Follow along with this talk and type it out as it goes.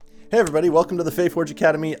Hey everybody, welcome to the Fae Forge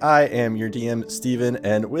Academy. I am your DM, Steven,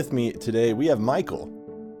 and with me today we have Michael.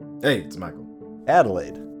 Hey, it's Michael.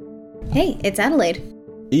 Adelaide. Hey, it's Adelaide.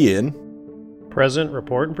 Ian. Present,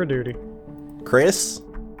 reporting for duty. Chris.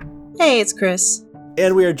 Hey, it's Chris.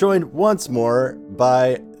 And we are joined once more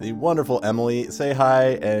by the wonderful Emily. Say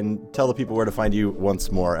hi and tell the people where to find you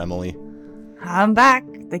once more, Emily. I'm back.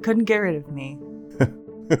 They couldn't get rid of me.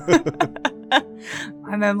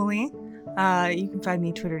 I'm Emily. You can find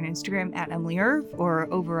me Twitter and Instagram at Emily Irv,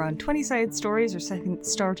 or over on 20-Sided Stories or Second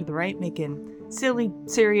Star to the Right, making silly,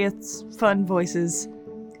 serious, fun voices,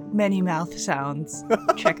 many mouth sounds.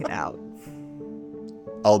 Check it out.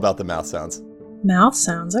 All about the mouth sounds. Mouth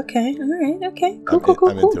sounds. Okay. All right. Okay. Cool.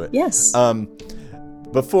 I'm into it. Yes.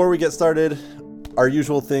 Before we get started, our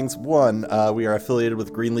usual things. One, we are affiliated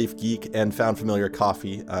with Greenleaf Geek and Found Familiar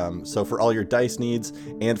Coffee. So for all your dice needs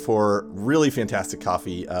and for really fantastic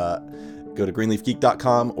coffee, go to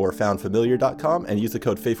greenleafgeek.com or foundfamiliar.com and use the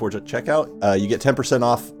code FAEFORGE at checkout. You get 10%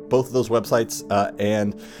 off both of those websites,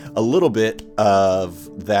 and a little bit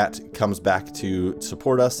of that comes back to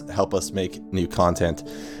support us, help us make new content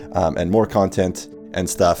and more content and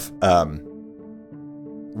stuff.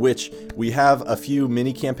 Which we have a few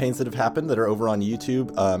mini campaigns that have happened that are over on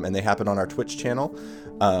YouTube, and they happen on our Twitch channel.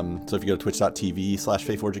 So if you go to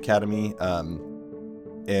twitch.tv/FaeForge Academy,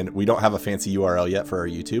 and we don't have a fancy URL yet for our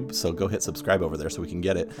YouTube, so go hit subscribe over there so we can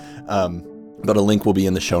get it. But a link will be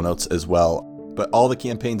in the show notes as well. But all the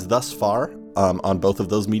campaigns thus far on both of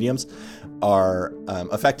those mediums are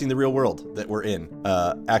affecting the real world that we're in.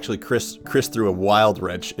 Actually, Chris threw a wild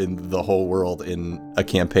wrench in the whole world in a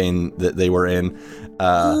campaign that they were in.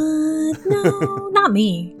 No, not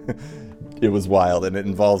me. It was wild, and it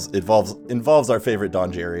involves our favorite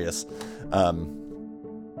Don Jarius,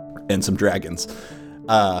 and some dragons.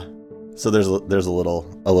 So there's a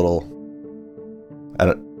little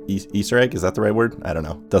Easter egg, is that the right word? I don't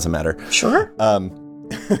know. Doesn't matter. Sure.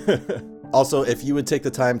 Also, if you would take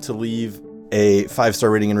the time to leave a 5-star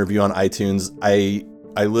rating and review on iTunes,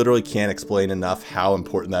 I literally can't explain enough how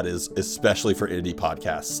important that is, especially for indie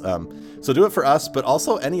podcasts. So do it for us, but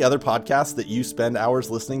also any other podcast that you spend hours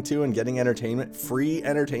listening to and getting free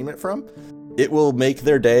entertainment from. It will make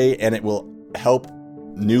their day, and it will help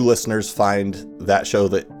new listeners find that show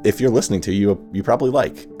that if you're listening to, you probably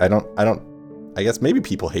like. I guess maybe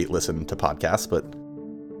people hate listening to podcasts, but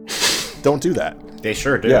don't do that. They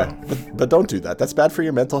sure do. Yeah, but don't do that. That's bad for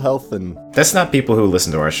your mental health. And that's not people who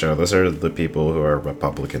listen to our show. Those are the people who are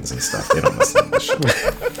Republicans and stuff. They don't listen to the show.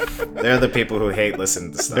 They're the people who hate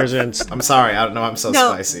listening to stuff. I'm sorry. I don't know. I'm so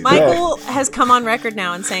spicy. Michael has come on record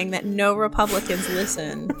now and saying that no Republicans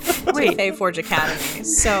listen to Fae Forge Academy.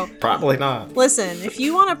 So probably not. Listen, if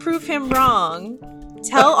you want to prove him wrong,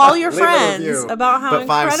 tell all your friends about how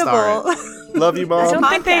incredible. Love you, Mom. I don't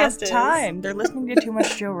think they have time. They're listening to too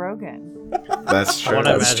much Joe Rogan. That's true. I want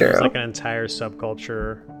to imagine there's like an entire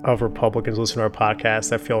subculture of Republicans listening to our podcast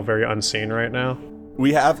that feel very unseen right now.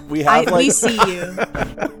 We see you.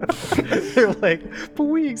 They're like, but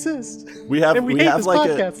we exist. We have this like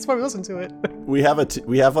podcast. That's why we listen to it. We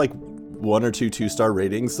have like 1 or 2 2-star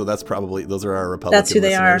ratings, so those are our Republican. That's who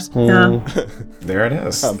listeners. They are. Yeah. There it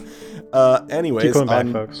is. Anyways, keep going back,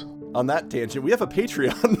 folks. On that tangent, we have a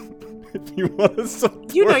Patreon. If you want to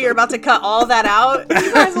support. You know you're about to cut all that out.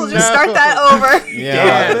 You might as well just start that over.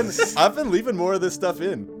 Yeah. I've been leaving more of this stuff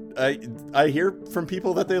in. I hear from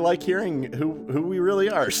people that they like hearing who we really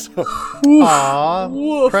are. So.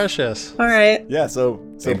 Aww, precious. All right. Yeah. So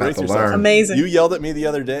brace yourself. Amazing. You yelled at me the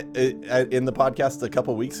other day in the podcast a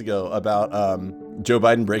couple weeks ago about Joe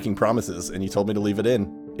Biden breaking promises, and you told me to leave it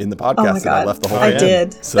in the podcast, oh my and God. I left the whole I thing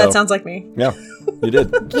did. So, that sounds like me. Yeah, you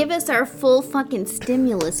did. Give us our full fucking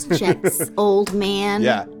stimulus checks, old man.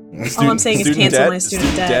 Yeah. All I'm saying is cancel my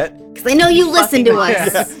student debt. Because I know you listen to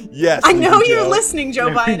us. Yeah. Yes. I know you're listening, Joe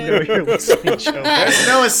Biden. I know you're listening, Joe Biden. There's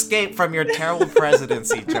no escape from your terrible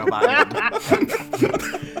presidency, Joe Biden.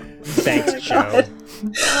 Thanks, Joe.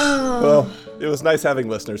 Well, it was nice having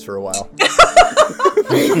listeners for a while.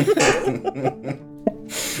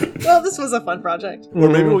 Well, this was a fun project. Or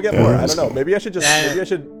maybe we'll get more. I don't know. Maybe I should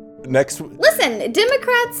next. Listen,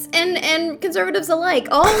 Democrats and conservatives alike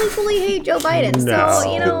all equally hate Joe Biden.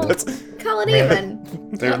 No. So, call it even.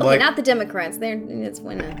 They're Okay, like, not the Democrats. They're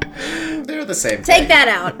the same. Take that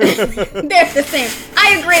out. They're the same.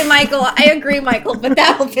 I agree, Michael, but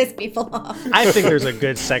that will piss people off. I think there's a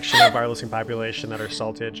good section of our listening population that are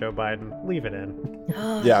salty at Joe Biden. Leave it in.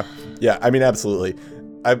 Yeah. I mean, absolutely.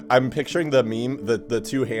 I'm picturing the meme, the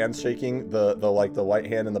two hands shaking, the white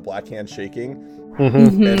hand and the black hand shaking,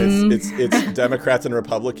 Mm-hmm. and it's Democrats and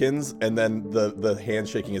Republicans, and then the hand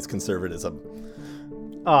shaking is conservatism.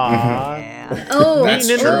 Aw. Yeah. Oh, That's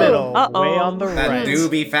Meeting in true. the middle. Uh-oh. Way on the That right. do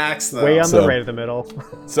be facts, though. Way on So- the right of the middle.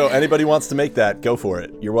 So anybody wants to make that, go for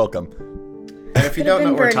it. You're welcome. And if you don't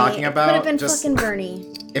know what we're talking Could have about, been just fucking Bernie.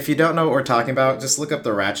 if you don't know what we're talking about, just look up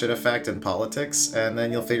the ratchet effect in politics, and then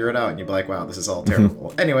you'll figure it out, and you'll be like, wow, this is all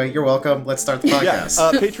terrible. Anyway, you're welcome. Let's start the Yeah,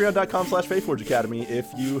 podcast. patreon.com/FaithForge Academy if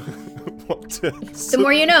you want to. The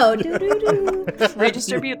more you know. Doo-doo-doo.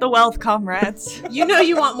 Redistribute the wealth, comrades. You know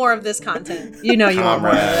you want more of this content. You know you want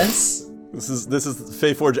more of this. This is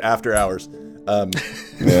FaithForge After Hours.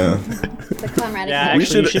 Yeah. The comrade Yeah, academy.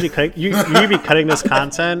 actually, you should be cutting. You should be cutting this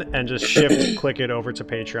content and just click it over to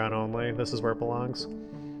Patreon only. This is where it belongs.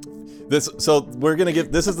 So we're gonna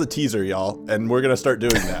give. This is the teaser, y'all, and we're gonna start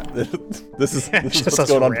doing that. this is Just what's us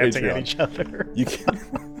going on ranting at Patreon. each other. You can.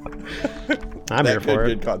 I'm here for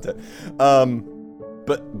good it. content.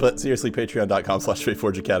 But seriously,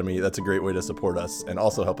 patreon.com/FaithForge Academy. That's a great way to support us and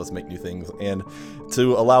also help us make new things and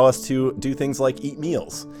to allow us to do things like eat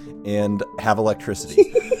meals and have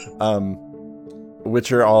electricity,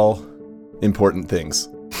 which are all important things.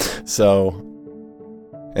 So,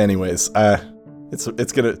 anyways,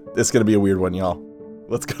 it's gonna be a weird one, y'all.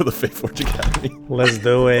 Let's go to the FaithForge Academy. Let's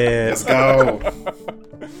do it. Let's go.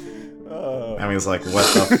 Emily's like, what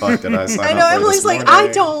the fuck did I sign I up know for Emily's this like,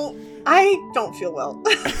 morning? I don't feel well.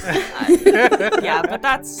 Yeah, but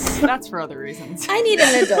that's for other reasons. I need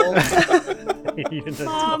an adult.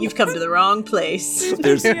 Mom, You've come to the wrong place.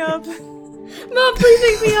 There's pick me up. Mom, please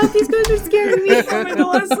wake me up. These guys are scaring me. I don't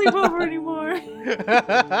want to sleep over anymore.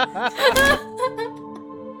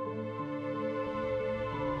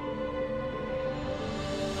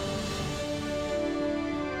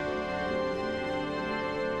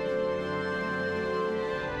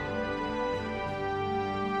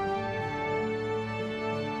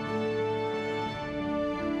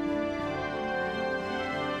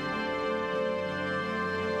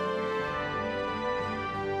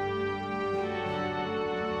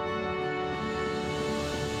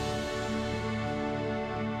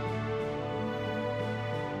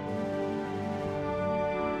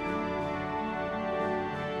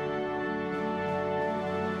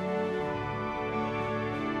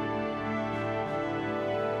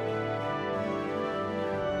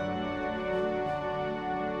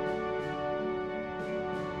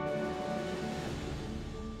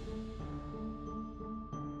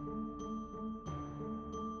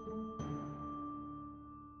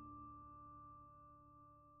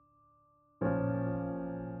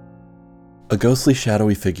 A ghostly,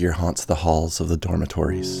 shadowy figure haunts the halls of the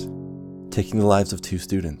dormitories, taking the lives of 2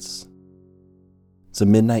 students. It's a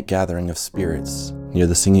midnight gathering of spirits near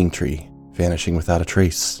the singing tree, vanishing without a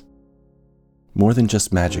trace. More than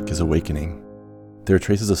just magic is awakening. There are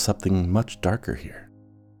traces of something much darker here.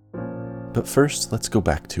 But first, let's go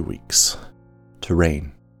back 2 weeks, to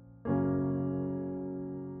Rain.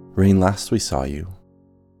 Rain, last we saw you,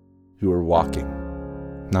 you were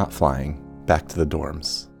walking, not flying, back to the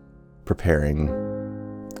dorms, preparing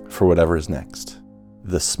for whatever is next.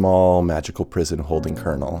 The small magical prison holding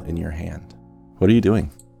kernel in your hand. What are you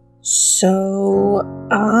doing? So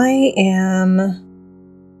I am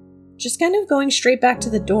just kind of going straight back to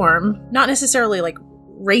the dorm. Not necessarily like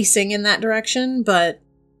racing in that direction, but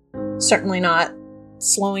certainly not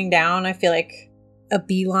slowing down. I feel like a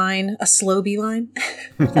slow beeline,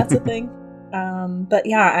 if that's a thing. But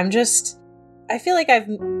yeah, I feel like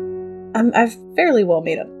I've fairly well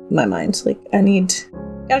made up my mind. Like,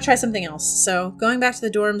 gotta try something else. So going back to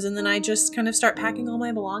the dorms, and then I just kind of start packing all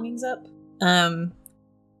my belongings up.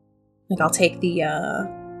 Like I'll take the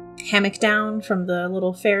hammock down from the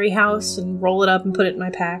little fairy house and roll it up and put it in my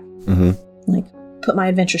pack. Mm-hmm. Like put my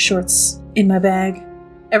adventure shorts in my bag.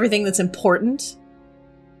 Everything that's important.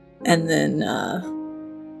 And then,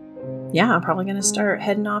 I'm probably gonna start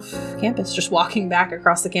heading off campus. Just walking back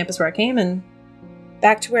across the campus where I came and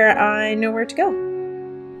back to where I know where to go.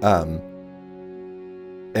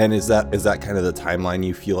 And is that kind of the timeline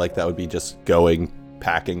you feel like that would be, just going,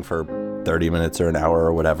 packing for 30 minutes or an hour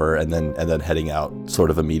or whatever, and then heading out sort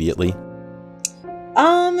of immediately?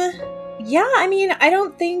 Yeah, I mean, I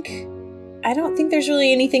don't think there's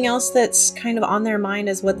really anything else that's kind of on their mind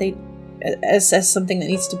as what they as something that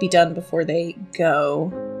needs to be done before they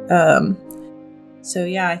go. So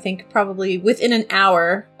yeah, I think probably within an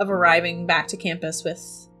hour of arriving back to campus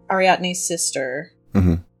with Ariadne's sister,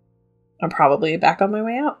 Mm-hmm. I'm probably back on my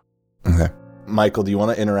way out. Okay. Michael, do you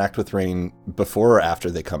want to interact with Rain before or after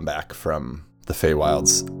they come back from the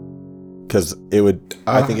Feywilds? Because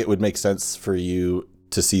I think it would make sense for you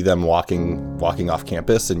to see them walking off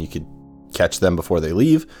campus, and you could catch them before they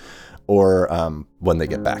leave, or when they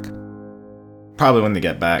get back. Probably when they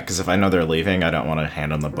get back, because if I know they're leaving, I don't want to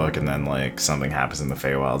hand them the book and then, like, something happens in the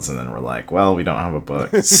Feywilds and then we're like, well, we don't have a book.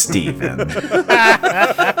 Steven.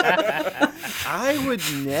 I would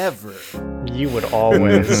never. You would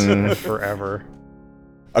always, forever.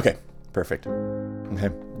 Okay, perfect. Okay,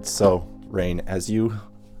 so, Rain, as you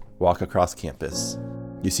walk across campus,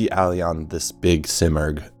 you see Alion, this big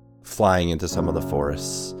Simurgh, flying into some of the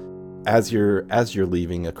forests. As you're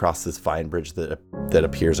leaving across this vine bridge that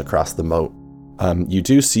appears across the moat, you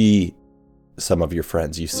do see some of your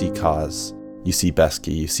friends. You see Kaz, you see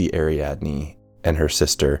Beskey, you see Ariadne and her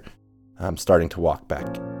sister starting to walk back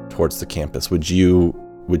towards the campus. Would you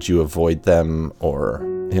avoid them or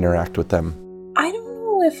interact with them? I don't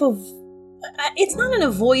know if it's not an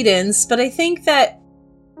avoidance, but I think that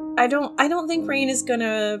I don't think Rain is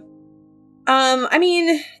gonna. I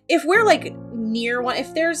mean, if we're like near one,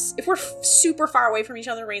 if we're super far away from each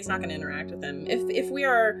other, Rain's not gonna interact with them. If we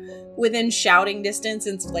are within shouting distance,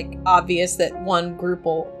 and it's like obvious that one group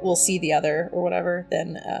will see the other or whatever,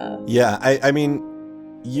 then yeah, I mean,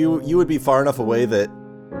 you would be far enough away that,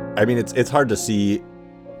 I mean, it's hard to see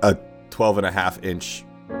a 12.5-inch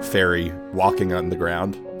fairy walking on the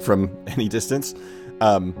ground from any distance.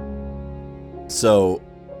 So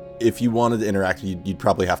if you wanted to interact, you'd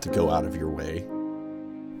probably have to go out of your way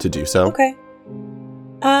to do so. Okay.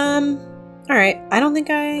 All right. I don't think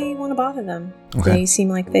I want to bother them. Okay. They seem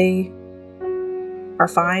like they are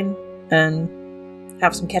fine and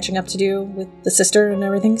have some catching up to do with the sister and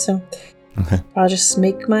everything, so Okay. I'll just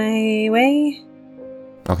make my way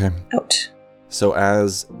Okay. out. So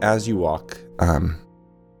as you walk,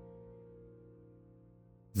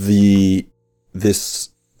 this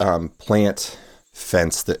plant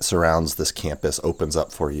fence that surrounds this campus opens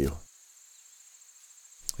up for you,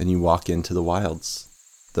 and you walk into the wilds,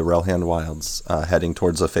 the Relhand Wilds, heading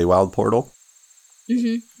towards a Feywild portal.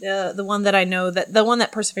 Mm-hmm. The one that I know, the one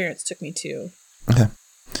that Perseverance took me to. Okay.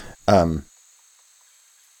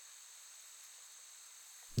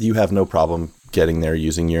 You have no problem getting there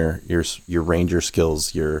using your ranger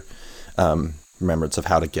skills, your remembrance of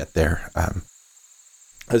how to get there.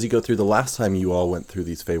 As you go through, the last time you all went through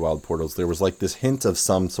these Feywild portals, there was like this hint of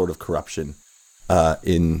some sort of corruption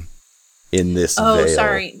in this veil. Oh,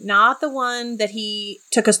 sorry. Not the one that he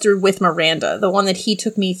took us through with Miranda. The one that he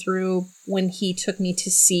took me through when he took me to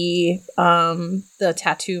see the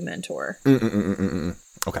tattoo mentor.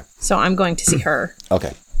 Okay. So I'm going to see her.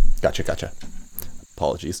 Okay. Gotcha.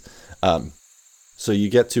 Apologies. So you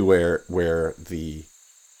get to where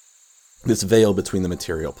this veil between the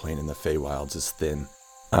material plane and the Feywilds is thin.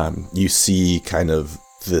 You see kind of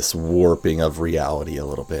this warping of reality a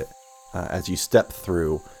little bit as you step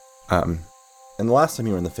through. And the last time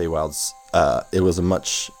you were in the Feywilds,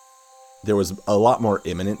 there was a lot more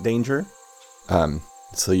imminent danger.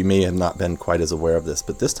 So you may have not been quite as aware of this,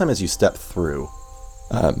 but this time as you step through,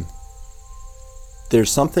 there's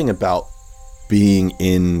something about being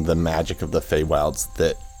in the magic of the Feywilds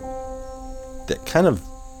that kind of,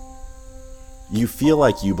 you feel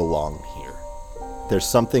like you belong here. There's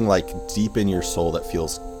something like deep in your soul that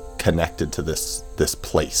feels connected to this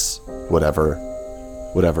place, whatever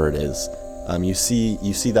it is. You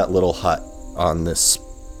see that little hut on this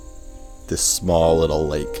small little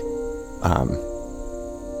lake.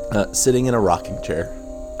 Sitting in a rocking chair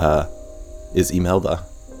is Imelda.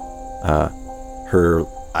 Her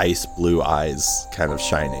ice blue eyes kind of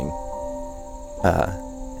shining.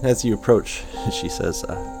 And as you approach, she says,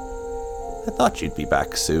 I thought you'd be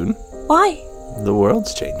back soon. Why? The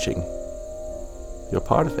world's changing. You're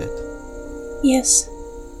part of it. Yes.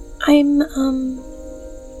 I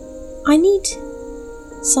need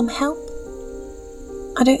some help.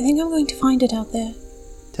 I don't think I'm going to find it out there.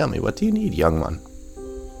 Tell me, what do you need, young one?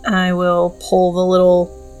 I will pull the little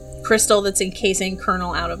crystal that's encasing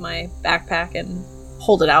Colonel out of my backpack and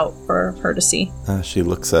hold it out for her to see. She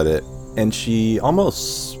looks at it, and she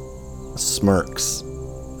almost smirks.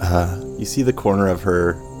 You see the corner of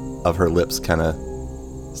her lips kind of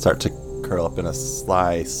start to curl up in a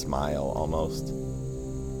sly smile, almost.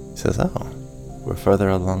 She says, "Oh, we're further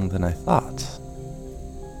along than I thought.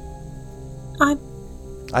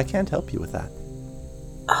 I can't help you with that."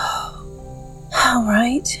 Oh, all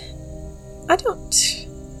right. I don't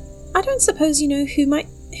suppose you know who might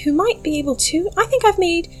be able to. I think I've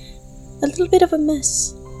made a little bit of a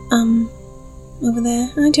mess, over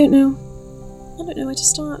there. I don't know where to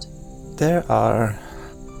start. There are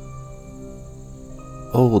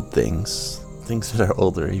old things that are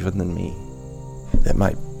older even than me, that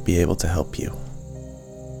might be able to help you.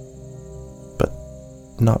 But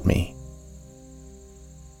not me.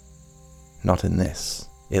 Not in this.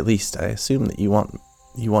 At least I assume that you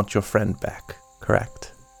want your friend back.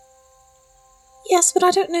 correct? Yes, but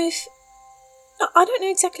I don't know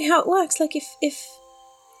exactly how it works. Like, if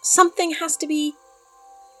something has to be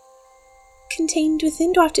contained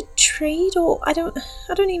within, do I have to trade, or I don't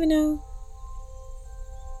even know.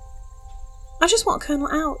 I just want Colonel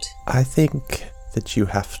out. I think that you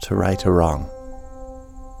have to right a wrong.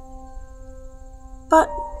 But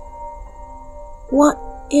what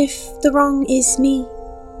if the wrong is me?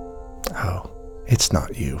 Oh, it's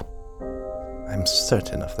not you. I'm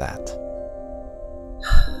certain of that.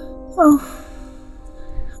 Oh.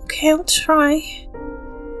 Okay, I'll try.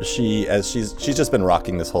 She's just been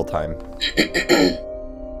rocking this whole time.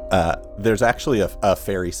 There's actually a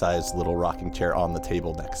fairy-sized little rocking chair on the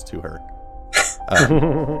table next to her.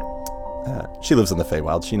 She lives in the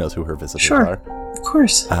Feywild. She knows who her visitors are. Of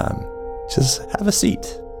course. Just have a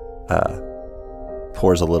seat.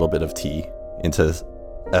 Pours a little bit of tea into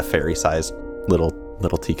a fairy-sized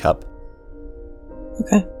little teacup.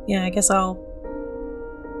 Okay. Yeah,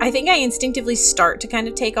 I think I instinctively start to kind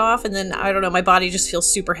of take off, and then, I don't know, my body just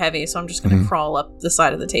feels super heavy, so I'm just going to crawl up the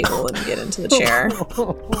side of the table and get into the chair.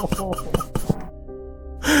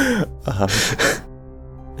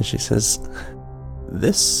 And she says,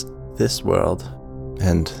 This world,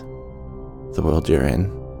 and the world you're in,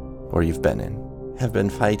 or you've been in, have been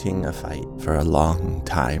fighting a fight for a long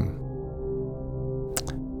time.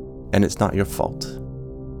 And it's not your fault.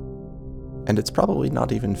 And it's probably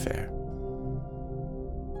not even fair.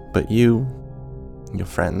 But you, your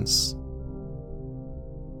friends,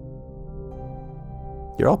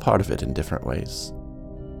 you're all part of it in different ways.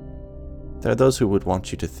 There are those who would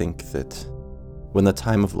want you to think that when the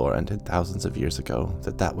time of lore ended thousands of years ago,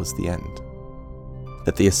 that was the end.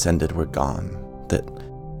 That the Ascended were gone, that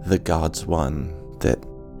the gods won, that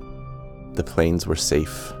the planes were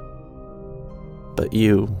safe. But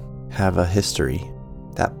you have a history.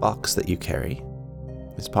 That box that you carry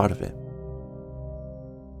is part of it.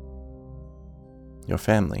 Your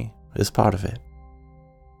family is part of it.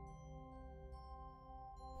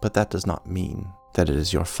 But that does not mean that it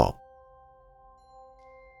is your fault.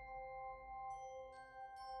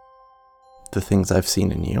 The things I've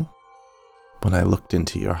seen in you, when I looked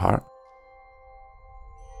into your heart,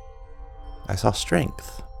 I saw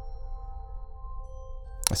strength.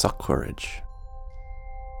 I saw courage.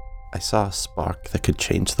 I saw a spark that could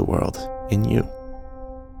change the world in you.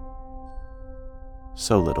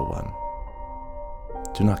 So, little one,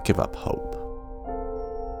 do not give up hope.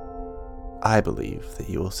 I believe that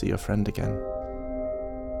you will see your friend again.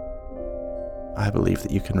 I believe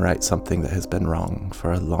that you can right something that has been wrong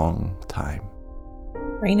for a long time.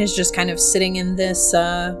 Rain is just kind of sitting in this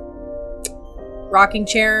rocking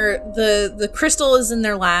chair. The crystal is in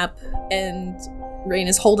their lap, and Rain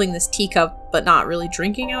is holding this teacup, but not really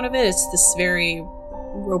drinking out of it. It's this very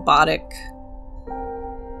robotic.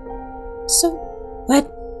 So,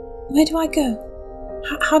 where do I go?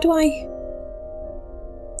 How do I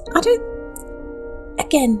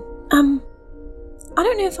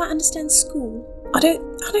don't know if I understand school. I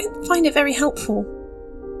don't find it very helpful.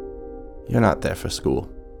 You're not there for school.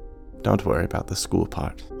 Don't worry about the school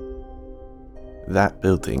part. That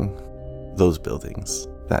building, those buildings,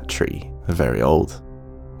 that tree, are very old.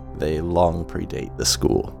 They long predate the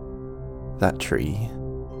school. That tree,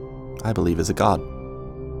 I believe, is a god,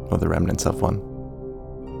 or the remnants of one.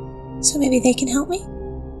 So maybe they can help me?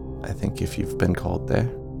 I think if you've been called there,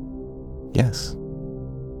 yes.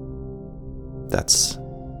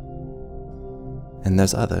 And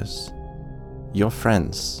there's others. Your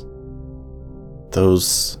friends.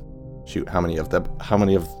 Those... Shoot, how many of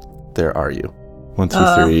there are you? 1, 2,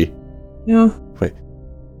 3... Yeah. Wait.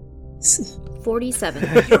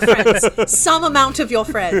 47. Your friends. Some amount of your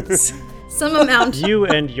friends. Some amount. You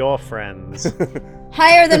and your friends.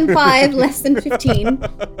 Higher than 5, less than 15.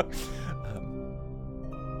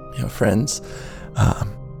 Your friends.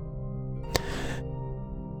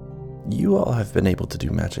 You all have been able to do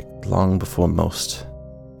magic long before most.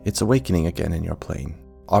 It's awakening again in your plane.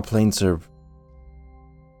 Our planes are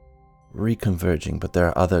reconverging, but there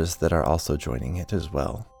are others that are also joining it as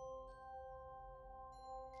well.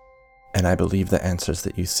 And I believe the answers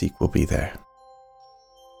that you seek will be there.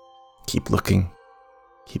 Keep looking.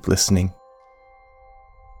 Keep listening.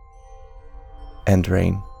 And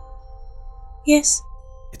Rain. Yes.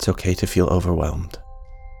 It's okay to feel overwhelmed.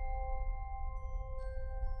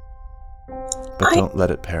 But don't let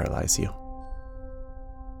it paralyze you.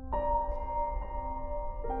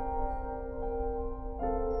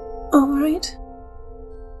 All right.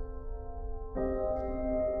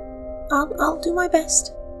 I'll do my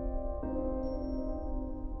best.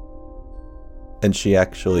 And she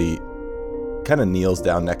actually kind of kneels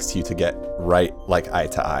down next to you to get right, like, eye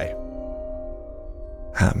to eye.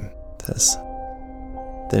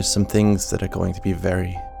 There's some things that are going to be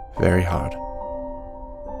very, very hard.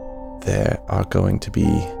 There are going to be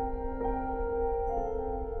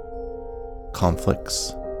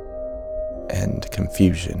conflicts and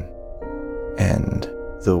confusion, and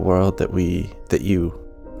the world that you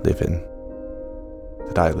live in,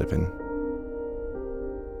 that I live in,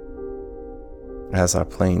 as our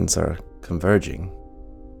planes are converging,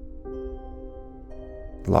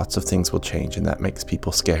 lots of things will change, and that makes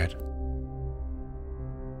people scared.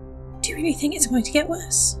 Do you really think it's going to get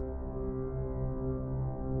worse?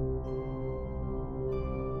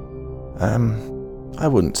 I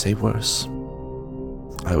wouldn't say worse.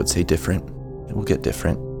 I would say different. It will get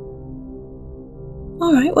different.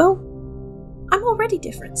 Alright, well, I'm already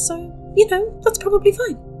different, so, that's probably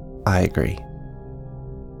fine. I agree.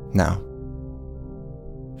 Now,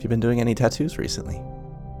 have you been doing any tattoos recently?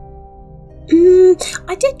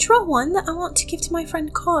 I did draw one that I want to give to my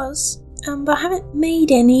friend Cos, but I haven't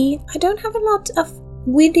made any. I don't have a lot of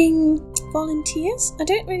willing volunteers.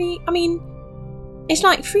 It's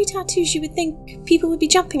like free tattoos, you would think people would be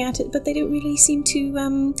jumping at it, but they don't really seem to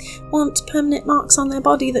want permanent marks on their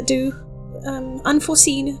body that do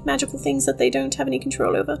unforeseen magical things that they don't have any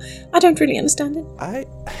control over. I don't really understand it.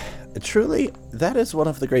 Truly, that is one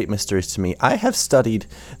of the great mysteries to me. I have studied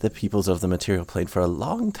the peoples of the material plane for a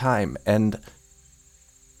long time, and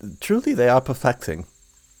truly they are perfecting.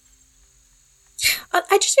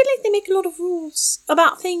 I just feel like they make a lot of rules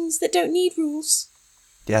about things that don't need rules.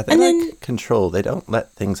 Yeah, they control. They don't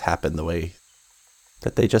let things happen the way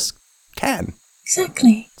that they just can.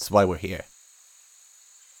 Exactly. That's why we're here.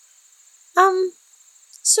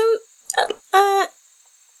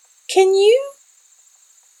 Can you...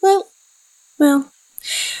 Well,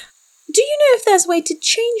 do you know if there's a way to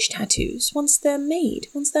change tattoos once they're made,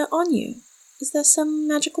 once they're on you? Is there some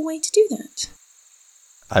magical way to do that?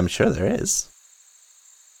 I'm sure there is.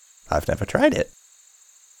 I've never tried it.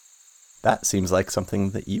 That seems like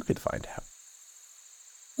something that you could find out.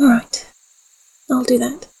 Alright. I'll do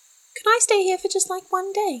that. Could I stay here for just like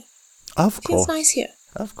one day? Of course. Feels nice here.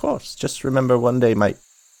 Of course. Just remember one day might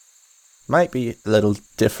be a little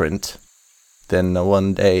different than the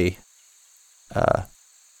one day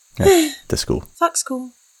to school. Fuck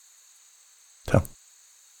school. So,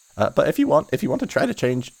 but if you want to try to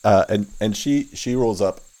change, and she rolls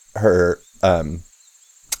up her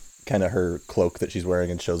kind of her cloak that she's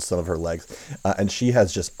wearing and shows some of her legs, and she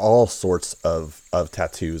has just all sorts of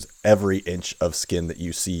tattoos. Every inch of skin that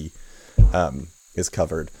you see is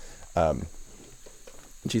covered. And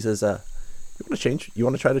she says, you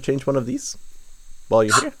want to try to change one of these while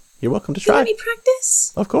you're here? You're welcome to try. Let me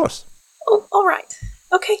practice? Of course. Oh, alright.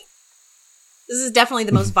 Okay. This is definitely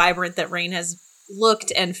the most vibrant that Rain has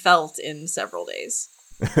looked and felt in several days.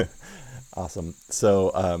 Awesome.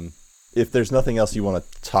 So, if there's nothing else you want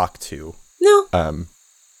to talk to, no.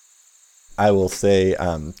 I will say,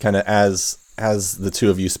 kind of as the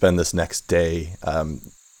two of you spend this next day,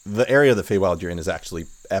 the area of the Feywild you're in is actually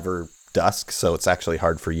ever dusk, so it's actually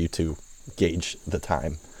hard for you to gauge the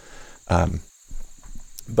time.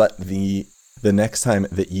 But the next time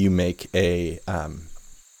that you make a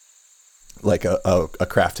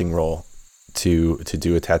crafting roll to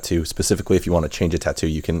do a tattoo, specifically if you want to change a tattoo,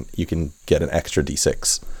 you can get an extra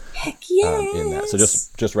D6. Heck yes. In that. So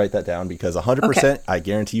just write that down, because 100%, okay. I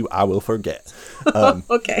guarantee you I will forget.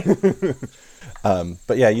 Okay.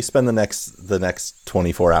 But yeah, you spend the next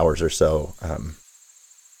 24 hours or so,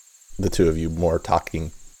 the two of you more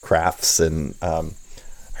talking crafts and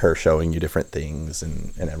her showing you different things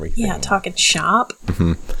and everything. Yeah, talking shop.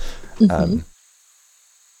 Mm-hmm. Mm-hmm.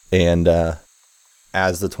 And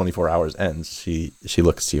as the 24 hours ends, she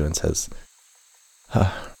looks to you and says,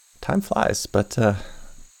 time flies, but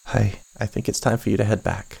I think it's time for you to head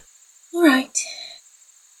back. All right.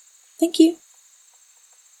 Thank you.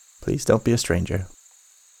 Please don't be a stranger.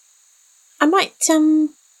 I might, I'm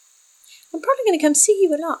probably going to come see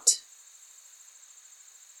you a lot.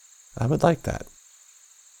 I would like that.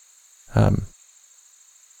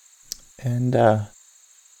 And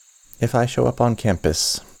if I show up on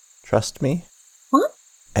campus, trust me. What?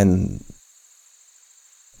 And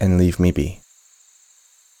leave me be.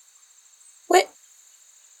 What?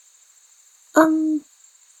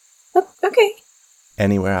 Okay.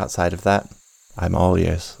 Anywhere outside of that, I'm all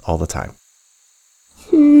ears all the time.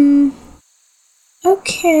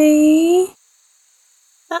 Okay.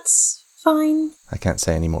 That's fine. I can't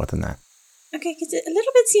say any more than that. Okay, because a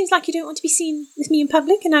little bit seems like you don't want to be seen with me in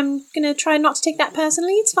public, and I'm going to try not to take that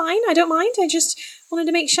personally. It's fine. I don't mind. I just wanted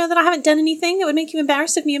to make sure that I haven't done anything that would make you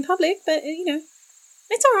embarrassed of me in public, but,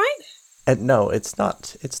 it's all right. No, it's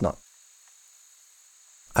not. It's not.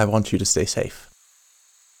 I want you to stay safe.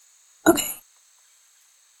 Okay.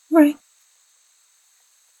 Right.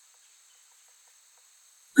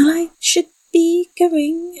 Well, I should be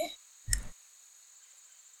going.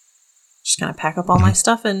 Just gonna pack up all my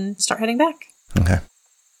stuff and start heading back. Okay.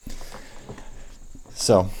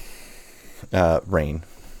 So, Rain,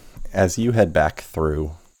 as you head back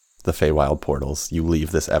through the Feywild portals, you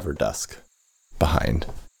leave this Everdusk behind.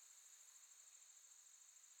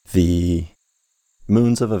 The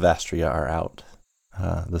moons of Avastria are out.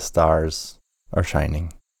 The stars are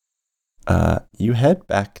shining. You head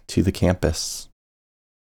back to the campus.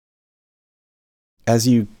 As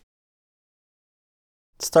you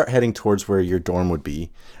start heading towards where your dorm would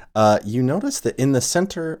be, you notice that in the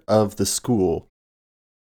center of the school,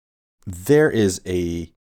 there is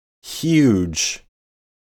a huge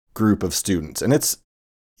group of students. And it's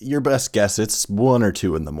your best guess, it's 1 or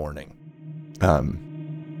 2 in the morning.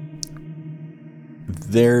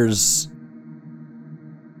 There's,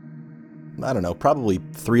 I don't know, probably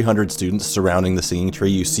 300 students surrounding the singing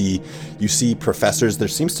tree. You see professors. There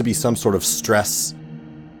seems to be some sort of stress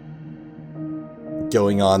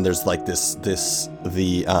going on. There's like the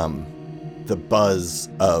buzz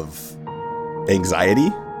of anxiety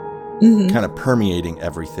kind of permeating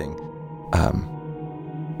everything.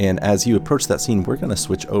 And as you approach that scene, we're going to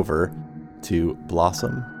switch over to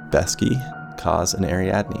Blossom, Besky, Kaz, and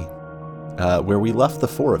Ariadne, where we left the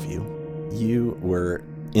 4 of you. You were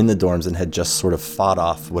in the dorms and had just sort of fought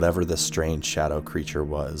off whatever this strange shadow creature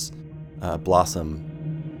was. Blossom,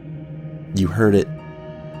 you heard it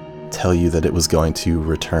tell you that it was going to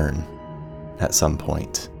return at some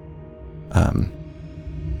point.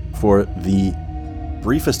 For the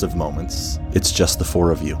briefest of moments, it's just the 4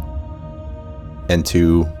 of you. And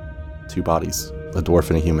two bodies, a dwarf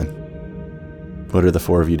and a human. What are the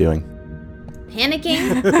 4 of you doing?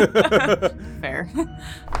 Panicking. Fair.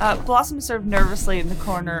 Blossom sort of nervously in the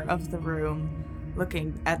corner of the room,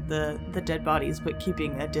 looking at the dead bodies, but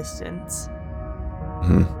keeping a distance.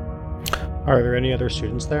 Are there any other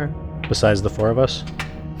students there besides the 4 of us?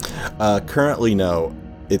 Currently, no.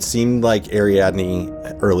 It seemed like Ariadne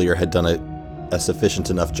earlier had done a sufficient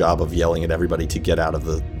enough job of yelling at everybody to get out of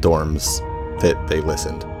the dorms that they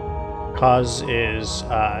listened. Kaz is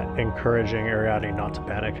encouraging Ariadne not to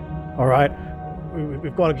panic. All right,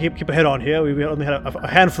 we've got to keep a head on here. We only had a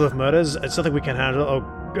handful of murders. It's something we can handle.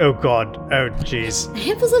 Oh God. Oh jeez. A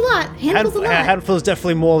handful's a lot. Handful's a lot. A handful is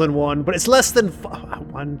definitely more than 1, but it's less than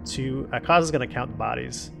 1, 2. Kaz is going to count the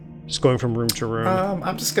bodies. Just going from room to room.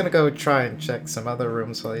 I'm just gonna go try and check some other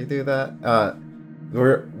rooms while you do that.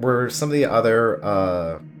 Were some of the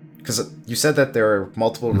other because you said that there are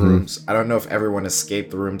multiple rooms. I don't know if everyone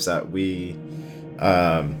escaped the rooms that we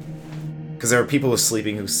because there are people who are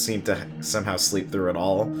sleeping who seem to somehow sleep through it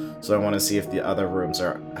all. So I want to see if the other rooms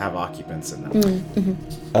have occupants in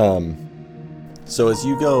them. So as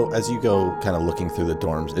you go kind of looking through the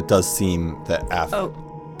dorms, it does seem that after.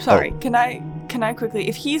 Oh, sorry. Can I quickly?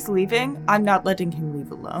 If he's leaving, I'm not letting him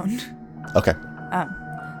leave alone. Okay.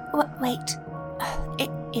 Wait.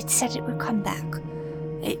 It said it would come back.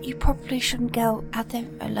 You probably shouldn't go out there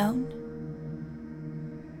alone.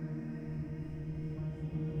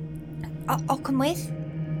 I'll come with.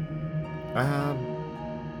 I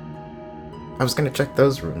was gonna check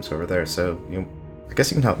those rooms over there, so I guess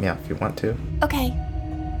you can help me out if you want to. Okay.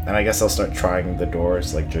 And I guess I'll start trying the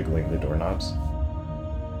doors, like jiggling the doorknobs.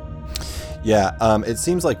 Yeah, it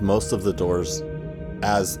seems like most of the doors,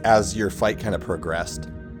 as your fight kind of progressed,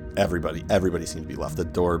 everybody seemed to be left. The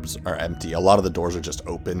doors are empty. A lot of the doors are just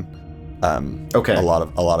open. Okay. A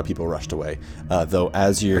lot of people rushed away. Though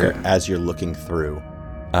as you're looking through,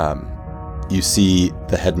 you see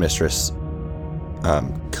the headmistress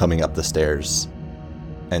coming up the stairs,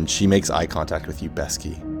 and she makes eye contact with you,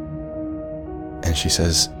 Besky, and she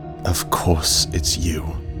says, "Of course, it's you."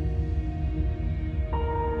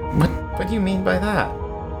 What do you mean by that?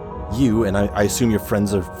 You, and I assume your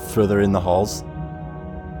friends are further in the halls?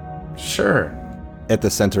 Sure. At the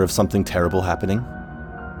center of something terrible happening?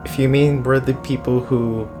 If you mean we're the people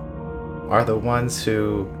who are the ones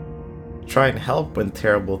who try and help when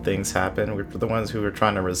terrible things happen, we're the ones who are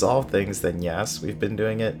trying to resolve things, then yes, we've been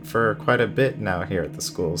doing it for quite a bit now here at the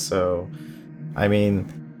school. So, I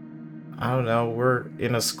mean, I don't know, we're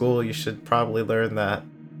in a school, you should probably learn that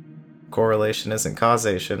correlation isn't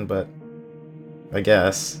causation, but I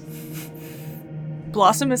guess.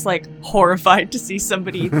 Blossom is like horrified to see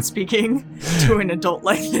somebody speaking to an adult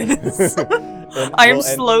like this. I am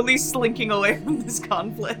slowly slinking away from this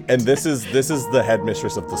conflict. And this is the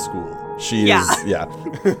headmistress of the school. She is, yeah.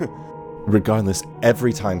 Regardless,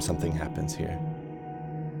 every time something happens here,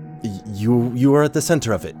 you are at the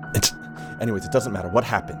center of it. Anyways, it doesn't matter. What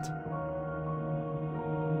happened?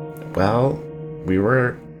 Well, we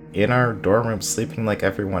were in our dorm room sleeping like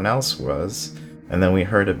everyone else was, and then we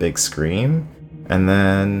heard a big scream, and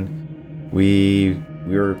then we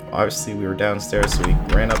were downstairs, so we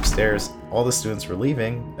ran upstairs. All the students were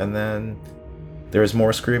leaving, and then there was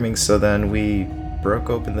more screaming, so then we broke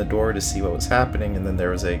open the door to see what was happening, and then there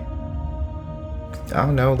was like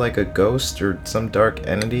a ghost or some dark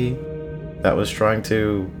entity that was trying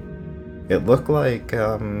to... It looked like,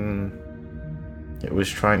 it was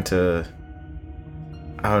trying to,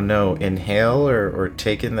 inhale or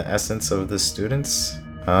take in the essence of the students,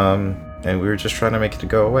 and we were just trying to make it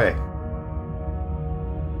go away.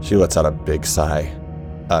 She lets out a big sigh.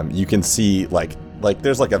 You can see, like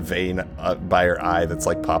there's like a vein by her eye that's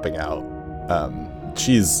like popping out.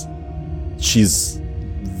 She's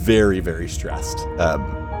very, very stressed.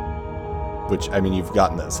 Which, I mean, you've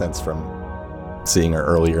gotten that sense from seeing her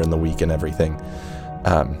earlier in the week and everything.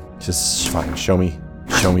 Just fine. Show me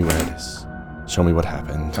where it is. Show me what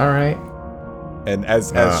happened. All right. And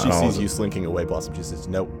as she sees you slinking away, Blossom, she says,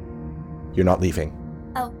 "No, you're not leaving."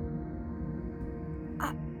 Oh.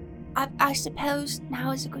 I suppose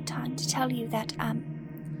now is a good time to tell you that,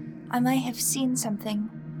 I may have seen something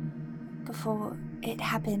before it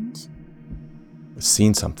happened.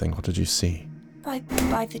 Seen something? What did you see? By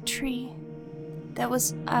the tree. There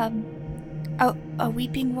was, a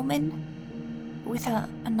weeping woman with a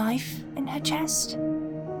knife in her chest.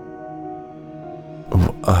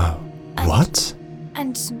 What?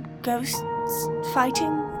 And some ghosts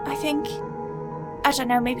fighting, I think. I don't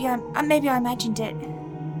know, maybe I imagined it.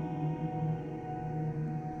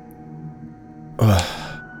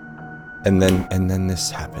 And then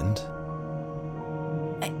this happened.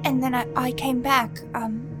 And then I came back,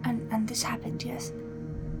 and this happened, yes.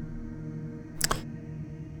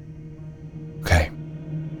 Okay.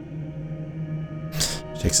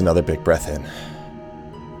 She takes another big breath in.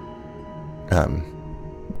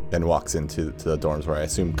 And walks into the dorms where I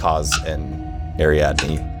assume Kaz and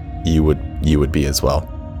Ariadne, you would be as well.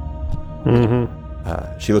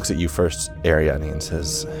 Mm-hmm. She looks at you first, Ariadne, and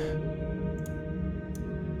says,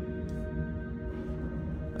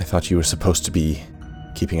 "I thought you were supposed to be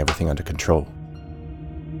keeping everything under control."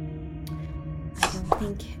 I don't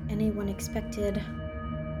think anyone expected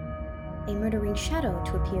a murdering shadow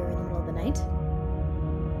to appear in the middle of the night.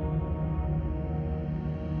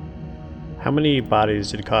 How many bodies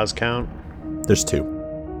did Kaz count? There's 2.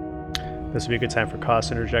 This would be a good time for Kaz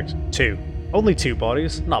to interject. 2. Only 2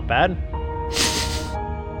 bodies. Not bad.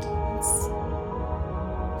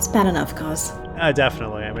 It's bad enough, Kaz.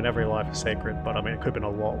 Definitely. I mean, every life is sacred, but I mean, it could have been a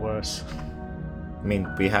lot worse. I mean,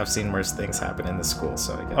 we have seen worse things happen in the school,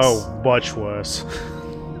 so I guess... Oh, much worse.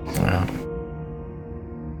 Wow.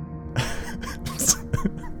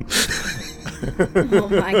 Oh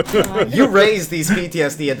my god. You raised these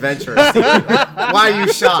PTSD adventurers. Why are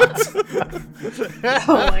you shocked?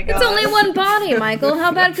 Oh my god. It's only one body, Michael.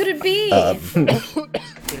 How bad could it be? Even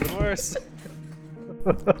worse.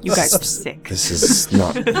 You guys are sick. This is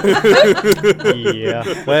not... Yeah,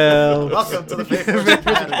 well... Welcome to the Favorite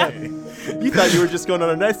Academy. You thought you were just going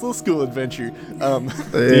on a nice little school adventure.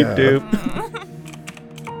 Deep doop.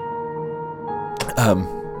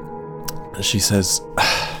 She says...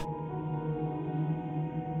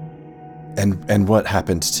 And what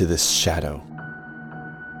happened to this shadow?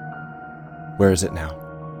 Where is it now?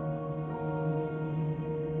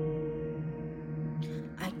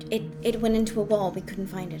 It went into a wall. We couldn't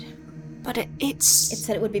find it. But It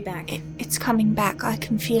said it would be back. it's coming back. I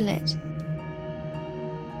can feel it.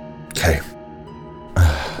 Okay.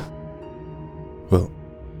 Well,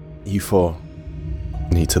 you 4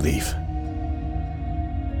 need to leave.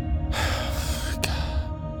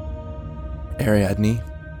 Ariadne,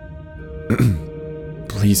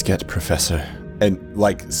 please get Professor. And,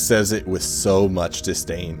 says it with so much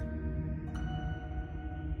disdain.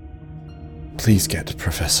 Please get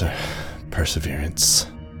Professor Perseverance.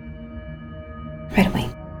 Right away.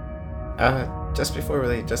 Just before we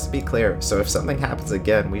leave, just to be clear, so if something happens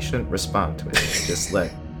again, we shouldn't respond to it. Just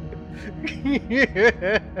let...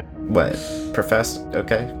 What? Professor?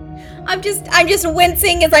 Okay. I'm just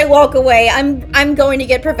wincing as I walk away. I'm going to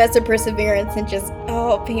get Professor Perseverance and just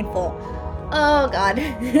painful. Oh god.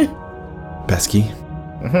 Besky,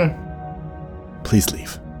 Mm-hmm. please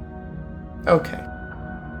leave. Okay.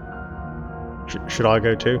 Should I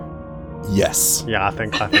go too? Yes. Yeah, I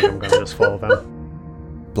think I'm gonna just follow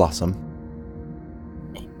them. Blossom,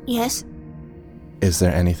 Yes. is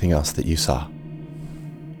there anything else that you saw?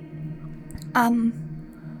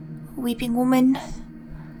 Weeping woman.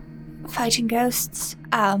 Fighting ghosts.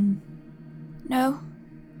 No.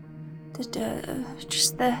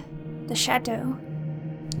 Just the shadow.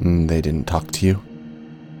 They didn't talk to you?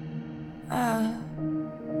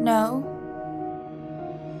 No.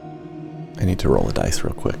 I need to roll a dice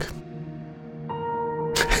real quick.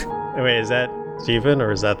 Wait, is that Steven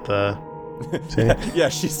or is that the? Yeah,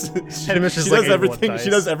 she Headmistress does like 81 everything. dice. She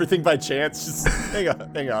does everything by chance. Just hang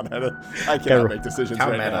on, Hedda. I cannot make decisions How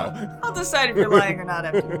right meta. now. I'll decide if you're lying or not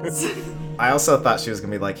after this. I also thought she was gonna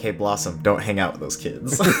be like, "Hey, Blossom, don't hang out with those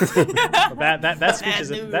kids." That speech Bad is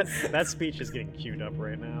news. that speech is getting queued up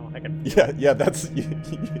right now. I can. Yeah. That's you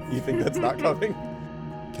think that's not coming?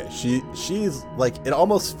 Okay, she's like, it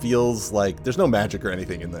almost feels like there's no magic or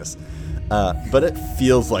anything in this, but it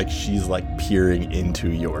feels like she's like peering into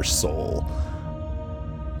your soul,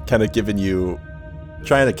 kind of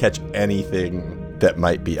trying to catch anything that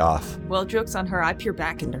might be off. Well, joke's on her. I peer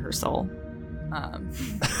back into her soul.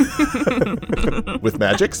 With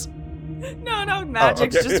magics? No,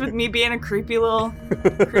 magic's okay. just with me being a creepy little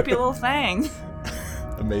thing.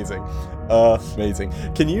 Amazing. Amazing.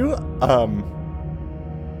 Can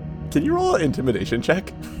you roll an intimidation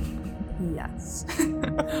check? Yes.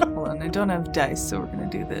 Hold on, I don't have dice, so we're gonna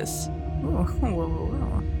do this. Whoa.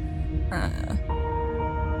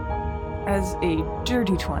 As a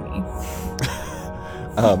dirty 20.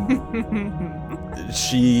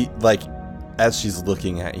 She, like, as she's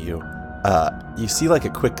looking at you, you see like a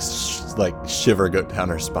quick shiver go down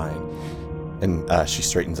her spine, and she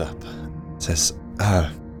straightens up, says,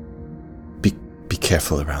 be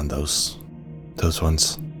careful around those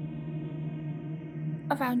ones.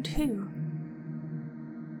 Around who?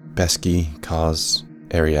 Besky, Kaz,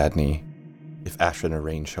 Ariadne, if Ashrin or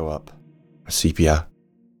Rain show up, Sepia.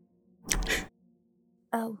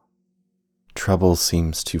 Oh. Trouble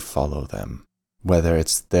seems to follow them, whether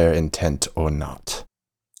it's their intent or not.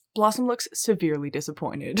 Blossom looks severely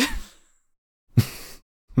disappointed.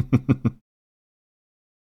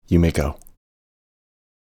 You may go.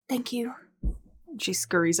 Thank you. She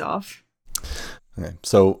scurries off. Okay.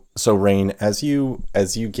 So Rain, as you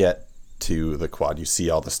get to the quad, you see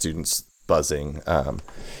all the students buzzing.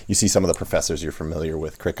 You see some of the professors you're familiar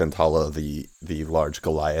with. Krikantala, the large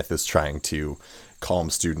Goliath, is trying to calm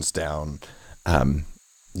students down.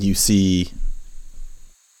 You see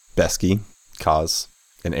Besky, Kaz,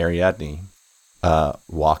 and Ariadne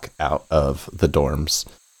walk out of the dorms,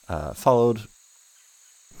 followed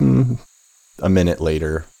a minute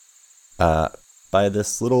later by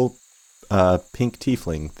this little pink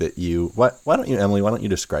tiefling that you... Why don't you, Emily, why don't you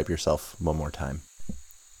describe yourself one more time?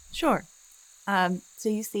 Sure. So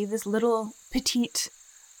you see this little petite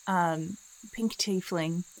pink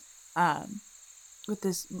tiefling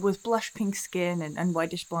with blush pink skin and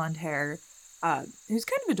whitish blonde hair, who's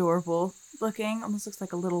kind of adorable looking, almost looks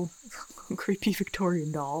like a little creepy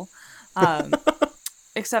Victorian doll.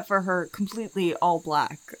 Except for her completely all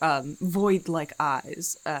black, void-like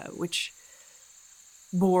eyes, which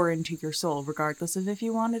bore into your soul regardless of if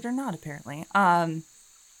you want it or not, apparently.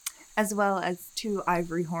 As well as two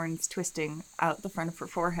ivory horns twisting out the front of her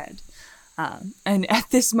forehead. And at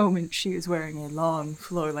this moment, she is wearing a long,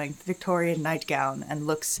 floor-length Victorian nightgown and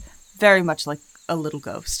looks very much like a little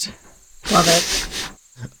ghost. Love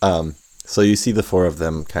it. So you see the four of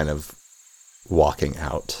them kind of walking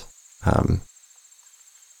out.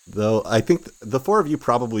 Though I think the four of you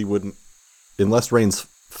probably wouldn't, unless Rain's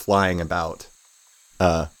flying about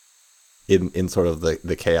in sort of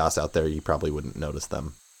the chaos out there, you probably wouldn't notice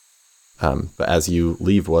them. But as you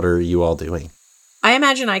leave, what are you all doing? I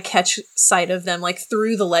imagine I catch sight of them, like,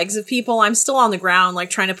 through the legs of people. I'm still on the ground,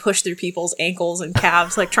 like, trying to push through people's ankles and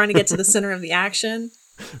calves, like, trying to get to the center of the action.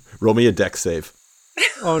 Roll me a dex save.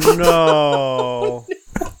 Oh no!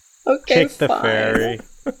 Okay, Kick the fine. fairy.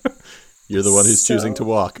 You're the one who's choosing to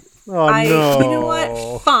walk. Oh no! You know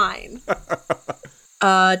what? Fine.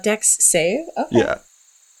 Dex save? Okay. Yeah.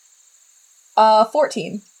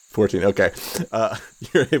 14. 14. Okay.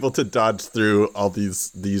 You're able to dodge through all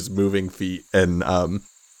these moving feet and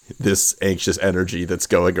this anxious energy that's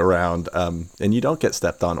going around, and you don't get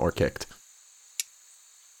stepped on or kicked.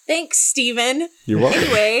 Thanks, Steven. You're welcome.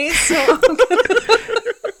 Anyways, so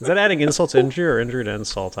Is that adding insult to injury or injury to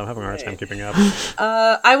insult? I'm having a hard time keeping up.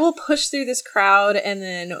 I will push through this crowd and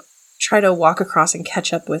then try to walk across and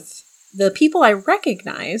catch up with the people I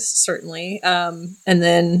recognize, certainly. And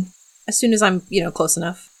then as soon as I'm, close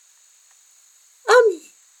enough.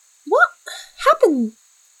 What? happened?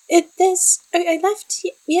 I left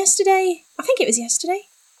yesterday. I think it was yesterday.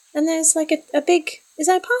 And there's like a big. Is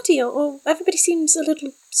that a party or everybody seems a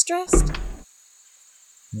little stressed?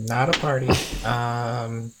 Not a party.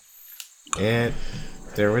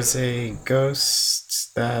 There was a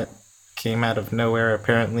ghost that came out of nowhere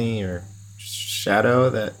apparently, or shadow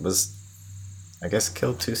that was, I guess,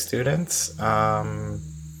 killed 2 students.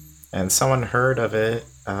 And someone heard of it.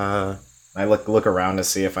 I look around to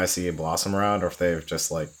see if I see a Blossom around or if they've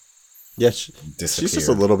just like disappeared. She's just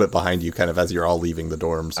a little bit behind you, kind of as you're all leaving the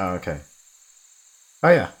dorms. Oh, okay. Oh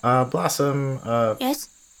yeah, Blossom. Yes.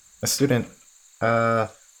 A student.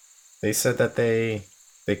 They said that they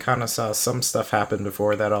kind of saw some stuff happen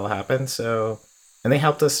before that all happened. So, and they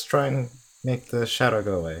helped us try and make the shadow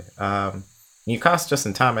go away. You cost just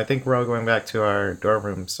in time. I think we're all going back to our dorm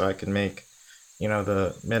room so I can make,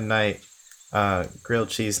 the midnight grilled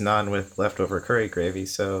cheese naan with leftover curry gravy.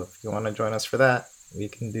 So if you want to join us for that, we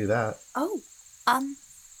can do that. Oh,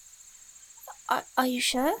 are you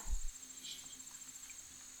sure?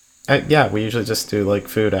 Yeah, we usually just do like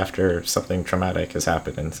food after something traumatic has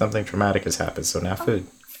happened, and something traumatic has happened, so now food.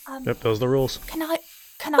 Yep, those are the rules. Can I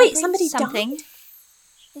Wait, bring somebody something?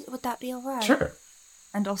 Would that be alright? Sure.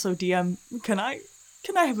 And also, DM, can I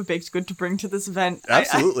have a baked good to bring to this event?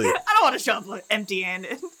 Absolutely. I don't want to show up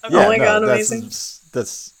empty-handed. Okay. Yeah, Oh my God, that's, amazing.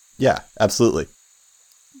 That's yeah, absolutely.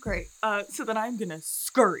 Great. So then I'm gonna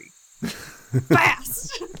scurry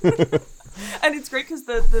fast. And it's great because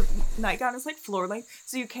the nightgown is like floor length,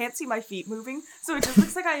 so you can't see my feet moving. So it just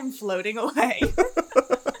looks like I am floating away.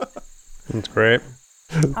 That's great.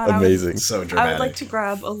 Amazing. So dramatic. I would like to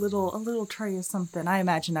grab a little tray of something. I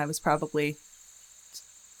imagine I was probably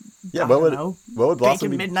Yeah, I what don't would know, Blossom baking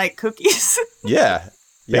be? midnight cookies. Yeah,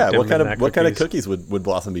 yeah. Baked in What kind of midnight cookies would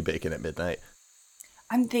Blossom be baking at midnight?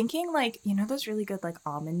 I'm thinking like those really good like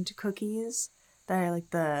almond cookies that are like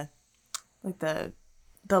the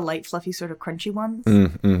light fluffy sort of crunchy ones.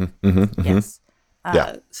 Yes.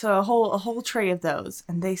 Yeah. So a whole tray of those,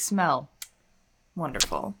 and they smell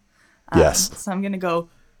wonderful. Yes. So I'm gonna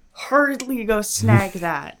hurriedly go snag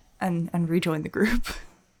that and rejoin the group.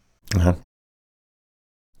 Uh-huh.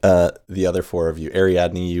 The other 4 of you,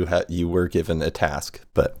 Ariadne, you were given a task,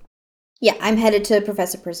 but Yeah, I'm headed to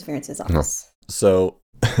Professor Perseverance's office. so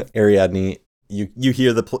Ariadne, you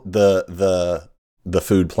hear the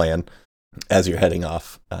food plan as you're heading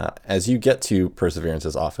off. As you get to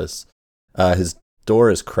Perseverance's office, his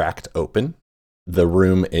door is cracked open. The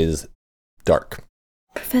room is dark.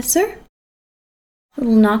 Professor? A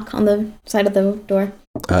little knock on the side of the door.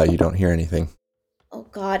 You don't hear anything. Oh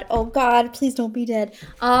God, please don't be dead.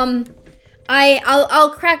 I'll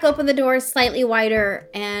crack open the door slightly wider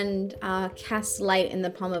and cast light in the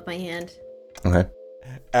palm of my hand. Okay.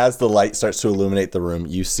 As the light starts to illuminate the room,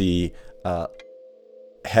 you see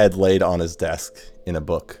head laid on his desk in a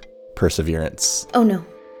book, Perseverance. Oh no.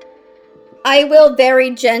 I will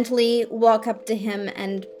very gently walk up to him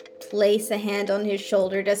and place a hand on his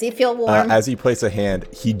shoulder. Does he feel warm? As you place a hand,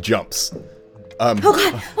 he jumps. Oh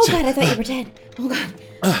God, I thought you were dead. Oh God.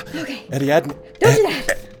 Okay. Ariadne. Don't do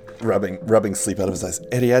that. Rubbing sleep out of his eyes.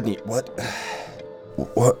 Ariadne, what?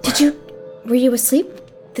 Were you asleep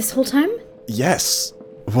this whole time? Yes.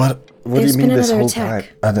 What do There's you mean been this another whole attack.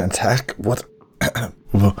 time? An attack? What?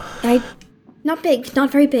 Not big,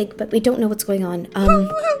 not very big, but we don't know what's going on.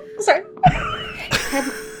 Sorry.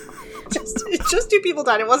 just 2 people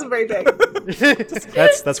died. It wasn't very big.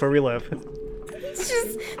 That's where we live.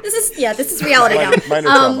 This is reality now. Minor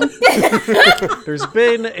trauma. There's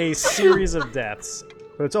been a series of deaths,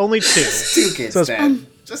 but it's only 2. 2 kids So dead.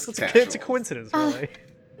 Just It's casual. a coincidence, really.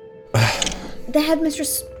 The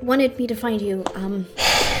headmistress wanted me to find you.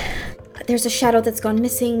 There's a shadow that's gone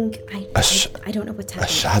missing. I don't know what's A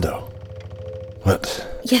happening. shadow.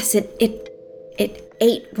 What? Yes, it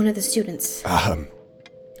ate one of the students.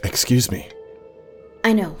 Excuse me.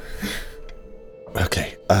 I know.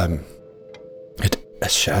 Okay. A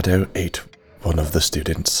shadow ate one of the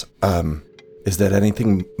students. Is there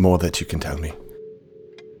anything more that you can tell me?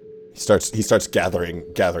 He starts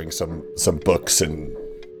gathering some books and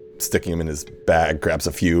sticking them in his bag, grabs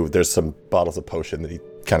a few. There's some bottles of potion that he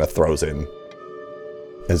kind of throws in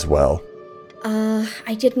as well.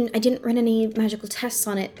 I didn't run any magical tests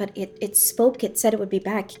on it, but it spoke. It said it would be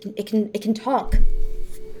back. It can talk.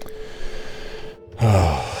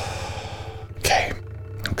 Okay.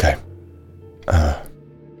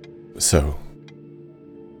 So,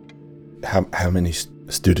 how many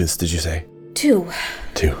students did you say? 2.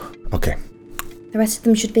 2. Okay. The rest of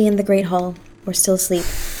them should be in the Great Hall or still asleep.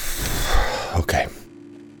 Okay.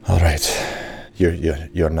 All right.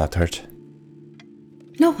 You're not hurt?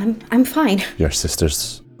 No, I'm fine. Your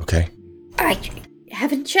sister's okay? I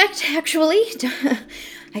haven't checked, actually.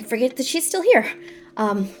 I forget that she's still here.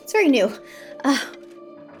 It's very new.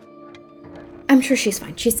 I'm sure she's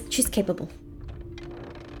fine. She's capable.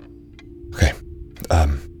 Okay. I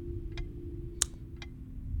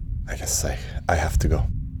guess I have to go.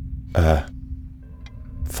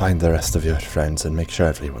 Find the rest of your friends and make sure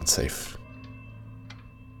everyone's safe.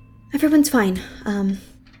 Everyone's fine.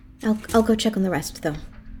 I'll go check on the rest, though.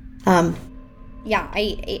 Yeah,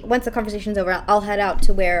 I once the conversation's over, I'll head out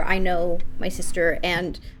to where I know my sister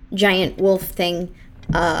and giant wolf thing.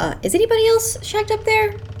 Is anybody else shacked up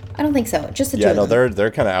there? I don't think so. Just the two of them.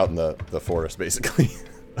 They're kind of out in the forest, basically,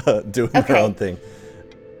 doing their own thing.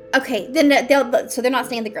 Okay, then they're not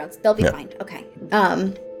staying in the grounds. They'll be fine. Okay.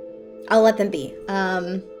 I'll let them be.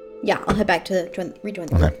 Yeah, I'll head back to rejoin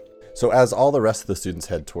the group. So as all the rest of the students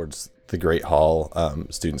head towards the Great Hall,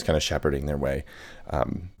 students kind of shepherding their way,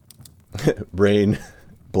 Rain,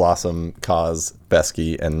 Blossom, Kaz,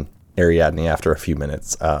 Besky, and Ariadne, after a few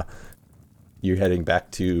minutes, you're heading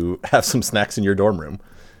back to have some snacks in your dorm room.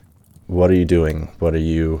 What are you doing?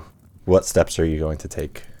 What steps are you going to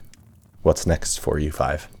take? What's next for you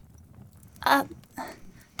five?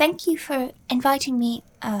 Thank you for inviting me,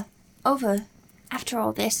 over after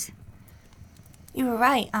all this. You were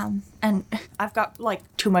right, And I've got,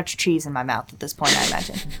 too much cheese in my mouth at this point, I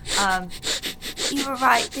imagine. You were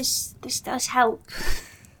right, this does help.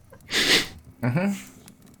 Mm-hmm.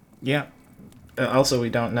 Yeah. Also, we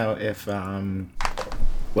don't know if,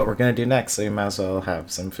 what we're gonna do next, so you might as well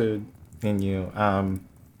have some food in you.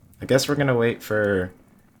 I guess we're gonna wait for,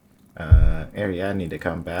 Ariadne to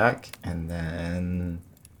come back, and then,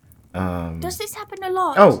 Does this happen a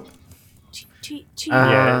lot? Oh!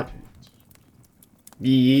 Yeah.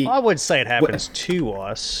 Yeah. I would say it happens to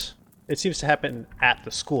us. It seems to happen at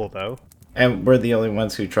the school, though. And we're the only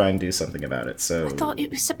ones who try and do something about it, so... I thought it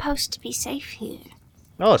was supposed to be safe here.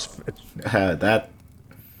 Oh, it's that...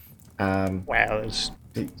 well, it's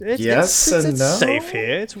yes and no? safe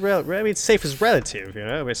here. It's I mean, safe is relative, you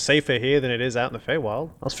know. It's safer here than it is out in the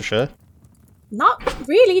Feywild. That's for sure. Not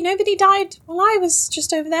really. Nobody died while I was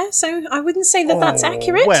just over there, so I wouldn't say that that's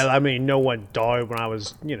accurate. Well, I mean, no one died when I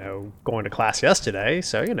was, going to class yesterday,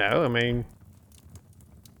 so, I mean...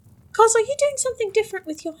 Cos, are you doing something different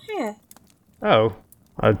with your hair? Oh.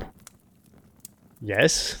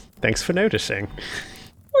 Yes. Thanks for noticing.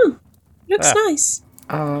 Looks nice.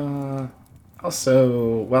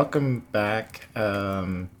 Also, welcome back,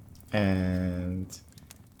 and...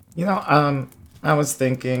 I was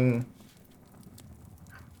thinking...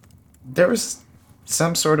 There was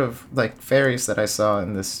some sort of, fairies that I saw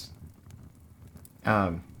in this,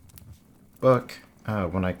 book,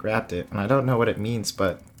 when I grabbed it, and I don't know what it means,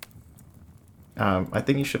 but, I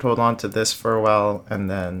think you should hold on to this for a while, and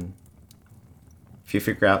then, if you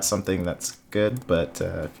figure out something that's good, but,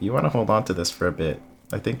 if you want to hold on to this for a bit,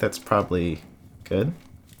 I think that's probably good.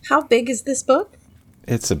 How big is this book?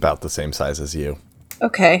 It's about the same size as you.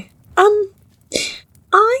 Okay.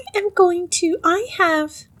 I am going to... I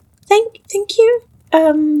have... Thank you.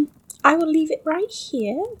 I will leave it right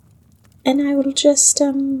here, and I will just,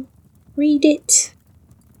 read it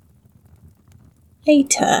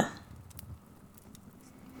later.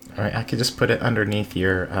 Alright, I could just put it underneath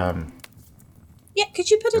your, Yeah, could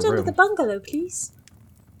you put it under room. the bungalow, please?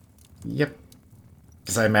 Yep.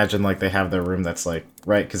 Because I imagine, they have their room that's, right,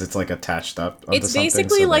 because it's, attached up onto It's something, basically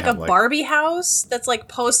so they like a have, Barbie house that's,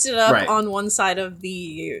 posted up Right. on one side of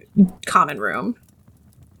the common room.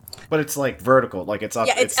 But it's, vertical, it's up.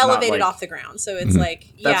 Yeah, it's not, elevated off the ground, so it's That's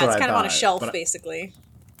it's what I kind of on a thought, shelf, but basically.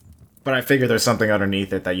 But I figure there's something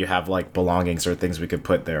underneath it that you have, belongings or things we could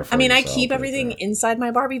put there for I mean, I you, so I'll keep put it everything there. inside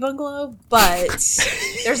my Barbie bungalow, but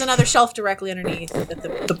there's another shelf directly underneath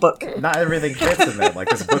the book. Not everything fits in there.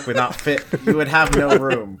 This book would not fit. You would have no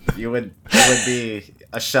room. It would be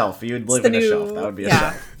a shelf. You would live in a shelf. That would be a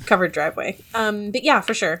shelf. Covered driveway. But yeah,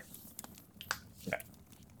 for sure.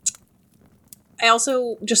 I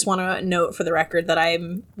also just want to note for the record that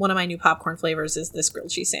one of my new popcorn flavors is this grilled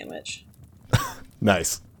cheese sandwich.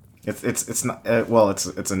 Nice. It's not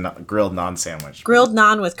it's a grilled naan sandwich. Grilled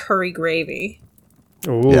naan with curry gravy.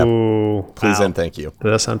 Ooh. Please wow. and thank you.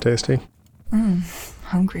 Does that sound tasty?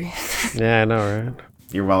 Hungry. Yeah, I know, right?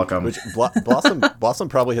 You're welcome. Which Blossom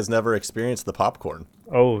probably has never experienced the popcorn.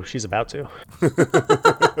 Oh, she's about to.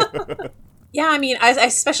 Yeah, I mean,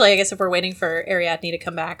 especially I guess if we're waiting for Ariadne to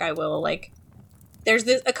come back, I will there's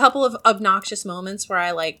a couple of obnoxious moments where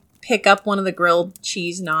I pick up one of the grilled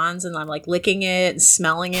cheese naans and I'm licking it and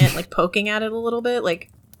smelling it, poking at it a little bit,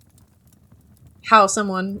 how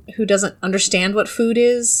someone who doesn't understand what food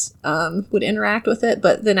is would interact with it.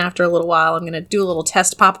 But then after a little while, I'm going to do a little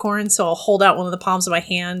test popcorn. So I'll hold out one of the palms of my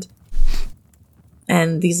hand,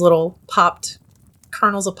 and these little popped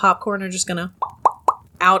kernels of popcorn are just going to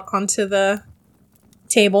out onto the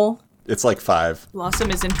table. It's like 5. Blossom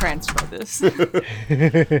is entranced by this. Will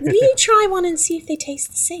you try one and see if they taste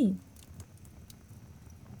the same?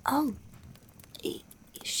 Oh,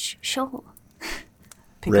 sure.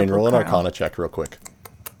 Rain, roll an Arcana check real quick.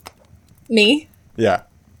 Me? Yeah.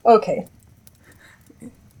 Okay.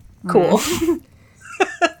 Cool.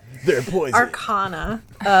 They're poison. Arcana.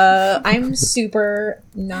 I'm super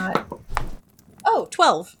not... Oh,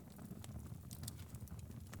 12.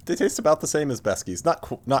 They taste about the same as Besky's.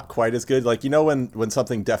 Not quite as good. Like, you know when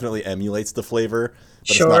something definitely emulates the flavor,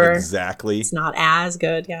 but Sure. it's not exactly. It's not as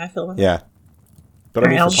good. Yeah, I feel that. Yeah. But I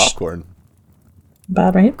mean, Alright, for popcorn.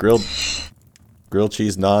 Bad, right? Grilled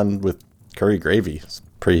cheese naan with curry gravy. It's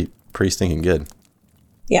pretty stinking good.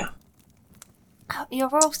 Yeah. Oh,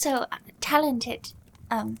 you're also talented,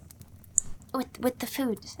 with the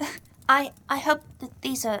food. I hope that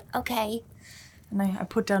these are okay. And I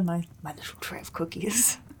put down my little tray of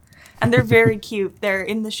cookies. And they're very cute. They're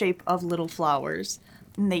in the shape of little flowers.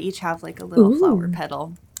 And they each have like a little flower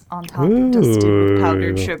petal on top, dusted with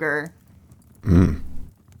powdered sugar.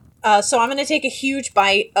 So I'm going to take a huge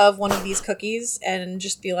bite of one of these cookies and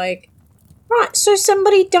just be like, right, so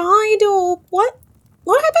somebody died or what?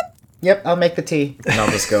 What happened? Yep, I'll make the tea. And I'll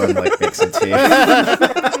just go and, like, make some tea.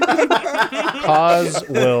 Kaz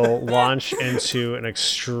will launch into an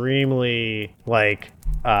extremely, like,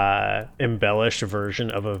 embellished version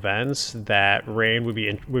of events that Rain would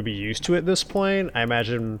be used to at this point. I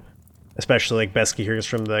imagine, especially, like, Besky hears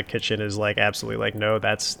from the kitchen is, like, absolutely like, no,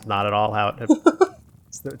 that's not at all how it...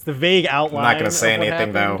 It's the vague outline. I'm not gonna say of what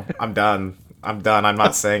anything happened. though. I'm done. I'm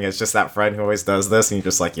not saying it's just that friend who always does this, and you're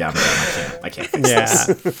just like, yeah, I'm done. I can't fix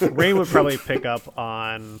this. Yeah, Rain would probably pick up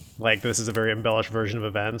on like this is a very embellished version of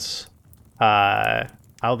events.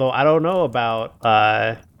 Although I don't know about.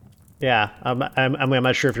 Yeah, I'm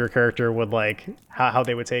not sure if your character would like how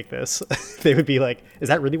they would take this. They would be like, "Is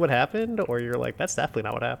that really what happened?" Or you're like, "That's definitely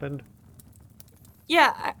not what happened."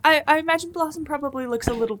 Yeah, I imagine Blossom probably looks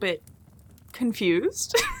a little bit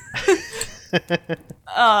confused.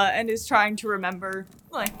 And is trying to remember,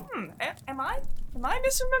 like, am I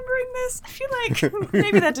misremembering this? I feel like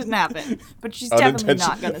maybe that didn't happen. But she's definitely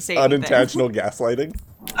not going to say anything. Unintentional gaslighting.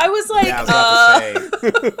 I was like, Yeah, I was about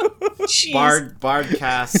to say. jeez. Bard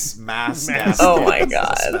casts mass. Oh my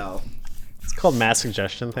God. Spell. It's called mass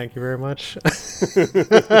suggestion. Thank you very much.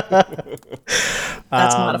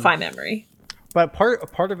 That's modify memory. But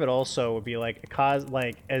part of it also would be like Kaz,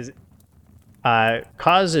 like as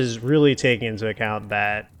Kaz is really taking into account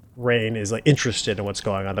that Rain is like interested in what's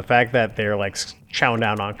going on. The fact that they're like chowing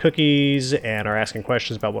down on cookies and are asking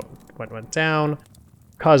questions about what went down.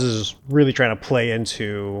 Kaz is really trying to play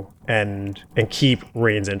into and keep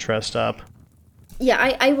Rain's interest up. Yeah,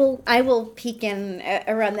 I will peek in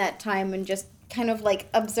around that time and just kind of like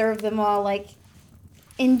observe them all, like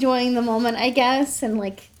enjoying the moment, I guess, and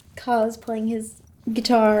like Kaz playing his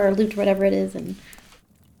guitar or lute or whatever it is, and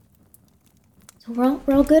so we're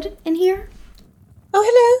all good in here. Oh,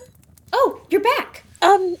 hello. Oh, you're back.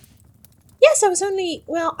 Yes, I was only,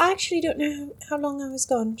 well, I actually don't know how long I was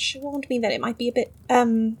gone. She warned me that it might be a bit,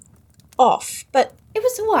 off, but... It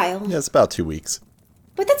was a while. Yeah, it's about 2 weeks.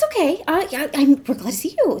 But that's okay. We're glad to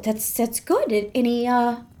see you. That's good. Any,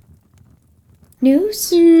 news?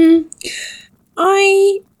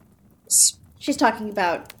 She's talking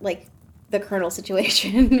about, like, the Colonel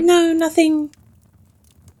situation. No, nothing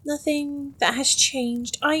that has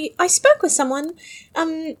changed. I spoke with someone.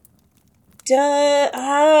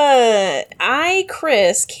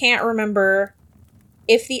 Chris, can't remember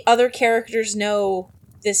if the other characters know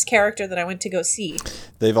this character that I went to go see.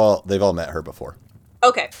 They've all met her before.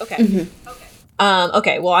 Okay.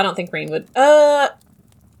 Okay, well, I don't think Rain would.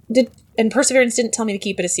 And Perseverance didn't tell me to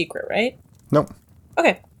keep it a secret, right? Nope.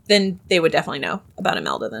 Okay, then they would definitely know about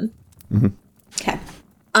Imelda then. Mm-hmm. Okay.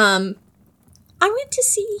 I went to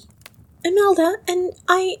see Imelda, and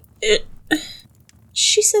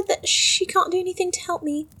she said that she can't do anything to help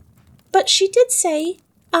me, but she did say,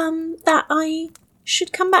 that I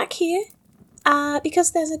should come back here,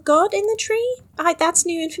 because there's a god in the tree. That's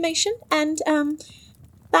new information, and,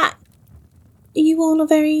 that you all are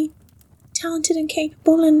very talented and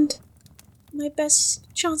capable, and my best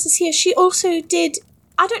chances here. She also did,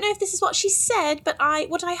 I don't know if this is what she said, but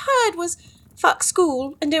what I heard was, fuck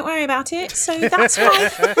school and don't worry about it. So that's what I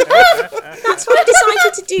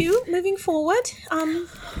decided to do moving forward.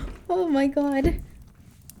 Oh my god.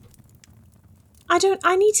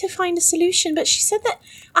 I need to find a solution, but she said that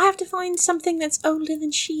I have to find something that's older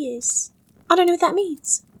than she is. I don't know what that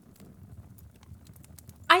means.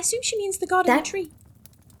 I assume she means the god in the tree.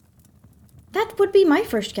 That would be my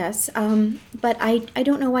first guess, but I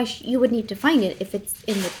don't know why you would need to find it if it's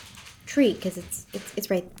in the tree, because it's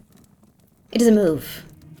right. It doesn't move.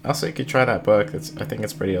 Also, you could try that book. I think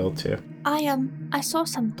it's pretty old too. I saw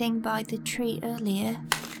something by the tree earlier.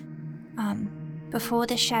 Before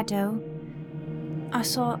the shadow, I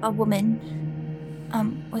saw a woman,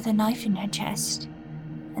 with a knife in her chest,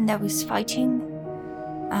 and there was fighting,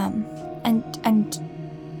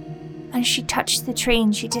 and she touched the tree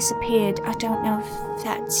and she disappeared. I don't know if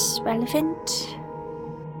that's relevant.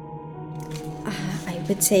 I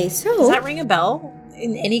would say so. Does that ring a bell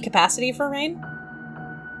in any capacity for Rain?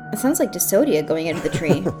 It sounds like Dysodia going into the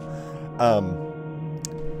tree.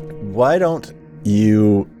 Why don't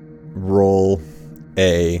you roll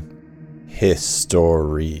a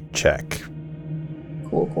history check?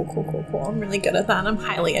 Cool. I'm really good at that. I'm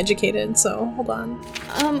highly educated, so hold on.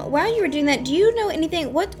 While you were doing that, do you know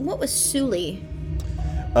anything? What was Suli?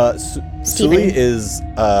 Suli is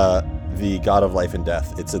the god of life and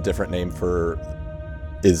death. It's a different name for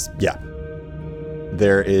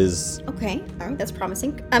There is... Okay, all right, that's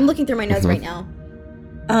promising. I'm looking through my notes right now.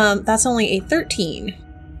 That's only a 13.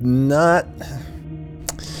 Not...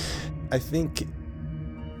 I think...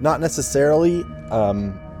 Not necessarily,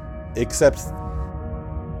 except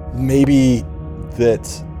maybe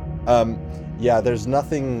that... there's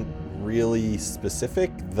nothing really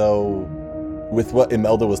specific, though with what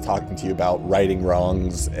Imelda was talking to you about, righting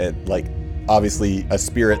wrongs, and, like, obviously a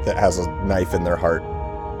spirit that has a knife in their heart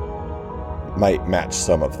might match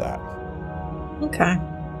some of that. Okay.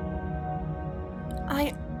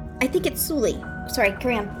 I think it's Suli. Sorry,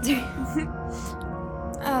 carry on.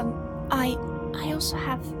 I also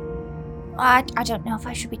have... I don't know if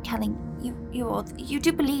I should be telling you all. You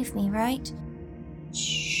do believe me, right?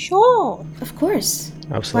 Sure. Of course.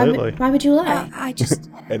 Absolutely. Why would you lie? I just...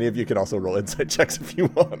 Any of you can also roll insight checks if you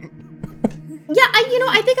want. Yeah,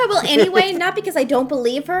 I think I will anyway, not because I don't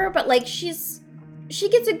believe her, but, like, she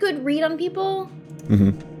gets a good read on people.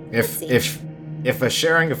 Mm-hmm. If a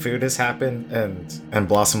sharing of food has happened and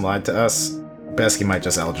Blossom lied to us, Besky might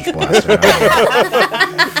just Eldritch Blast her.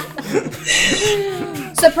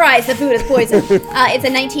 Surprise, the food is poison. It's a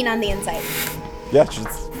 19 on the inside. Yeah,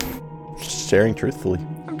 she's sharing truthfully.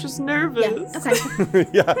 I'm just nervous.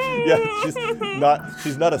 Yeah, okay. yeah.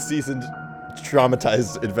 She's not a seasoned,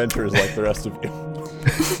 traumatized adventurer like the rest of you.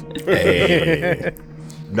 Hey.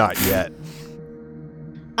 Not yet.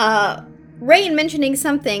 Rain mentioning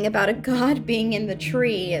something about a god being in the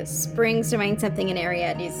tree springs to mind something in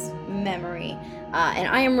Ariadne's memory. And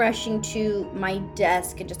I am rushing to my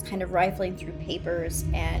desk and just kind of rifling through papers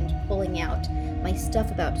and pulling out my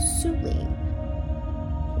stuff about Suli.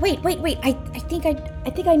 Wait. I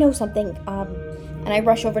think I know something. And I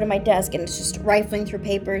rush over to my desk and it's just rifling through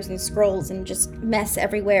papers and scrolls and just mess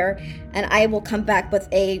everywhere. And I will come back with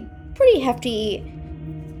a pretty hefty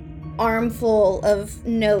armful of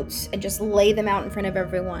notes and just lay them out in front of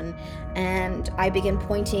everyone. And I begin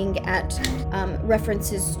pointing at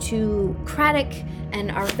references to Craddock and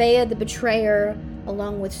Arvea the Betrayer,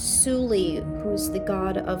 along with Suli, who's the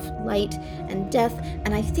god of light and death.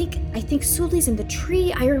 And I think Suli's in the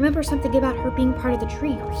tree. I remember something about her being part of the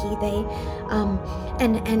tree, or he, they.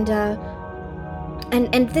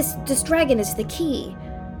 And this dragon is the key.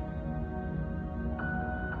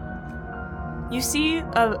 You see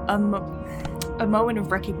a moment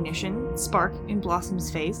of recognition spark in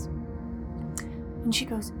Blossom's face. And she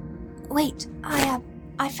goes, "Wait, I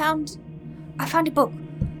found a book.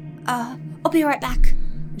 I'll be right back."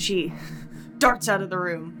 She darts out of the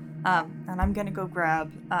room, and I'm gonna go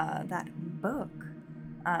grab that book,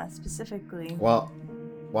 specifically. Well,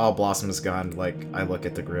 while Blossom's gone, I look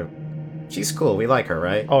at the group. She's cool. We like her,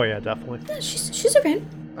 right? Oh yeah, definitely. Yeah, she's a friend.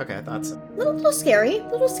 Okay, I thought so. Little scary.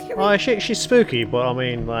 She's spooky, but I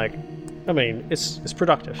mean, it's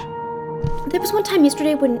productive. There was one time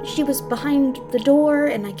yesterday when she was behind the door,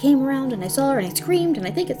 and I came around and I saw her and I screamed, and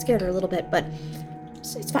I think it scared her a little bit, but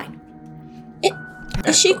it's fine.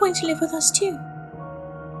 Is she going to live with us too?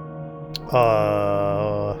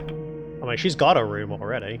 She's got a room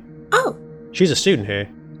already. Oh. She's a student here.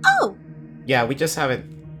 Oh. Yeah, we just haven't.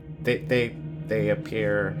 They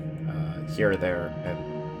appear here or there, and.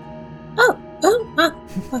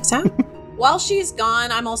 Works out. While she's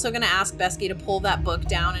gone, I'm also going to ask Besky to pull that book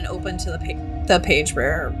down and open to the page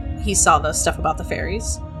where he saw the stuff about the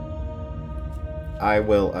fairies. I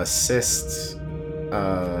will assist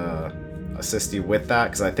assist you with that,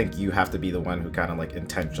 because I think you have to be the one who kind of like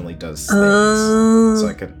intentionally does things.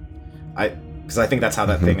 So because I think that's how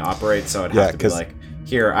that thing operates. So it'd have to be like,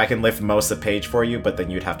 here, I can lift most of the page for you, but then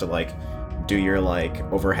you'd have to like do your like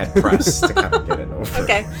overhead press to kind of get it over.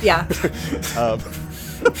 Okay, yeah.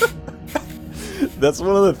 That's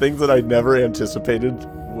one of the things that I never anticipated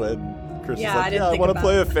when Chris was like, I want to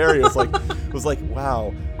play a fairy. It was like,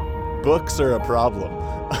 wow, books are a problem.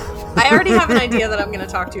 I already have an idea that I'm going to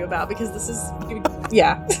talk to you about, because this is,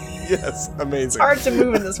 Yes, amazing. It's hard to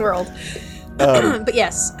move in this world. But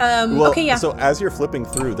yes, okay, yeah. So as you're flipping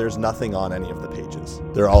through, there's nothing on any of the pages.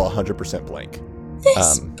 They're all 100% blank.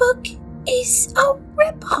 This book is a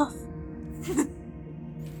ripoff.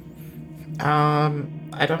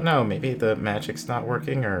 I don't know. Maybe the magic's not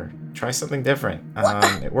working, or try something different.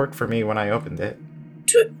 It worked for me when I opened it.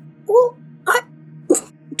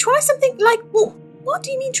 Try something like, what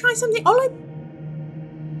do you mean try something?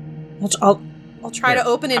 I'll try to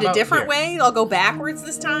open it a different way. I'll go backwards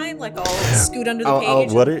this time. Like I'll scoot under the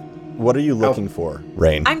page. What are you looking for,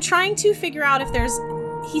 Rain? I'm trying to figure out if there's.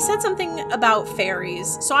 He said something about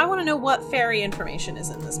fairies, so I want to know what fairy information is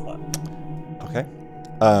in this book. Okay.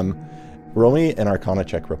 Roll me an Arcana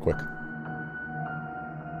check real quick.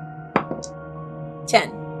 10.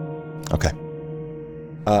 Okay.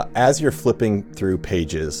 As you're flipping through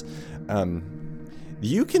pages,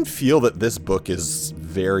 you can feel that this book is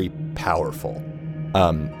very powerful.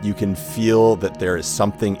 You can feel that there is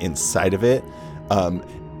something inside of it,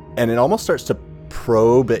 and it almost starts to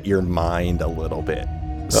probe at your mind a little bit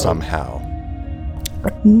somehow.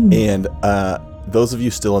 And those of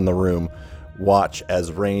you still in the room watch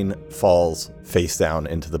as Rain falls face down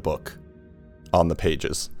into the book on the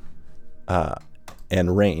pages.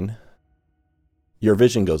 And Rain, your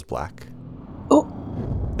vision goes black. Oh.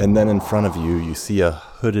 And then in front of you, you see a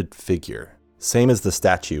hooded figure. Same as the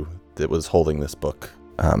statue that was holding this book,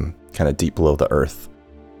 kind of deep below the earth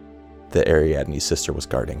that Ariadne's sister was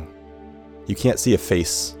guarding. You can't see a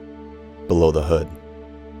face below the hood,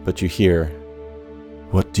 but you hear,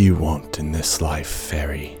 "What do you want in this life,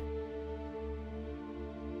 fairy?"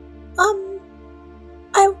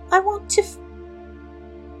 I want to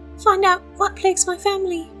find out what plagues my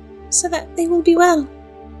family, so that they will be well.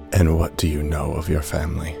 And what do you know of your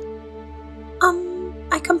family?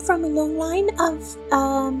 I come from a long line of,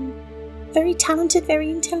 very talented,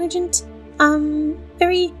 very intelligent,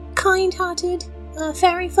 very kind-hearted,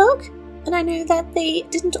 fairy folk, and I know that they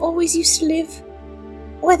didn't always used to live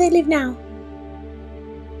where they live now.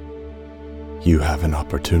 You have an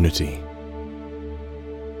opportunity.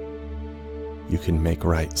 You can make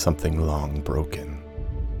right something long broken.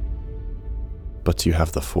 But you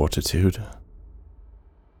have the fortitude?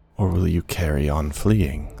 Or will you carry on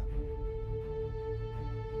fleeing?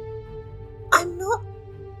 I'm not...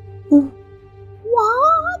 What?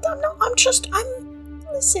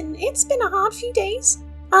 Listen, it's been a hard few days.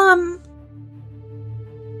 I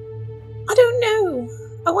don't know.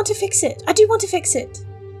 I want to fix it. I do want to fix it.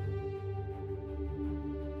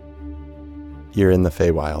 You're in the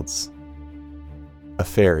Feywilds. A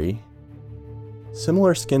fairy,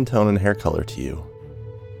 similar skin tone and hair color to you,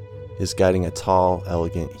 is guiding a tall,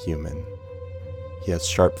 elegant human. He has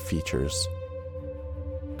sharp features,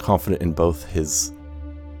 confident in both his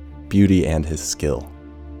beauty and his skill.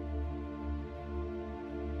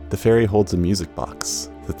 The fairy holds a music box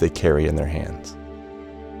that they carry in their hands.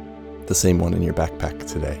 The same one in your backpack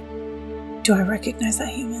today. Do I recognize that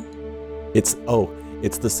human? It's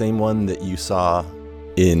the same one that you saw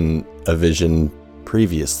in a vision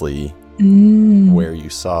previously, where you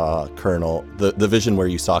saw Colonel, the vision where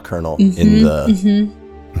you saw Colonel in the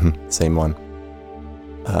same one.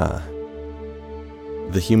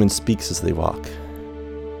 The human speaks as they walk,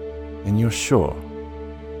 and you're sure,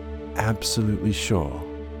 absolutely sure,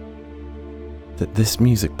 that this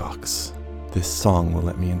music box, this song will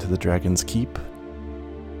let me into the Dragon's Keep,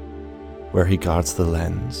 where he guards the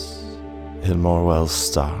lens, Ilmorwell's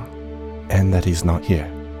star, and that he's not here.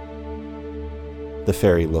 The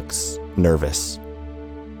fairy looks nervous.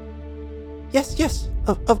 Yes,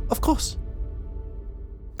 of course.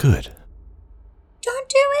 Good. Don't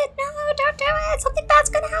do it! No, don't do it! Something bad's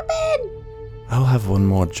gonna happen! I'll have one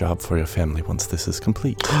more job for your family once this is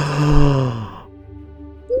complete. No.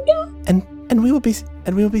 And we will be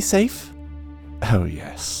safe? Oh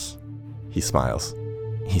yes. He smiles.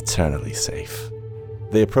 Eternally safe.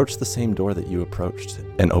 They approach the same door that you approached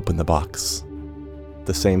and open the box.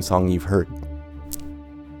 The same song you've heard.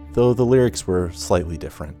 Though the lyrics were slightly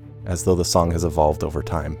different, as though the song has evolved over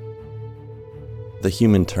time. The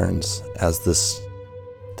human turns as this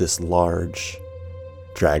large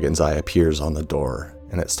dragon's eye appears on the door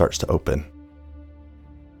and it starts to open.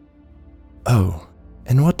 Oh,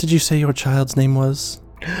 and what did you say your child's name was?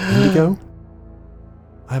 Indigo?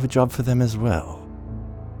 I have a job for them as well.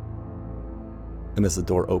 And as the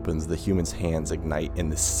door opens, the human's hands ignite in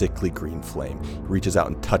this sickly green flame. He reaches out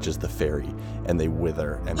and touches the fairy, and they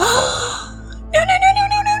wither and fall. No.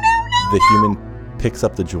 The human picks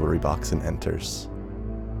up the jewelry box and enters.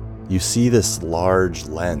 You see this large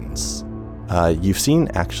lens. You've seen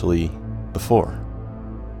actually before.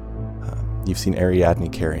 You've seen Ariadne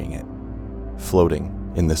carrying it,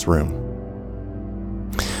 floating in this room.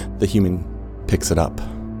 The human picks it up.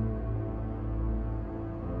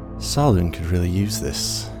 Saloon could really use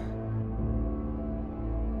this.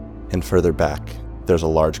 And further back, there's a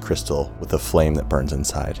large crystal with a flame that burns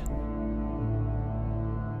inside.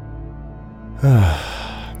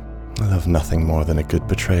 I love nothing more than a good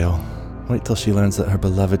betrayal. Wait till she learns that her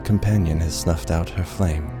beloved companion has snuffed out her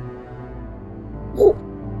flame.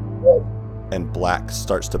 And black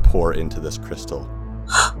starts to pour into this crystal.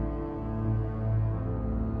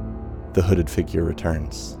 The hooded figure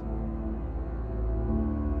returns.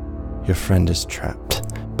 Your friend is trapped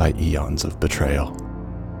by eons of betrayal.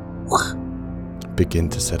 Begin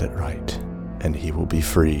to set it right, and he will be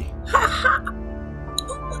free.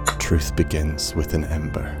 Truth begins with an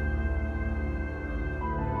ember.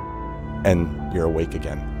 And you're awake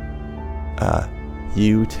again.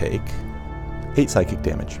 You take 8 psychic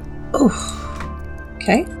damage. Oof.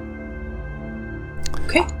 Okay.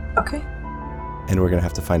 And we're going to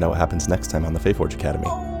have to find out what happens next time on the Faeforge Academy.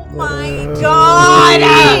 Oh my god!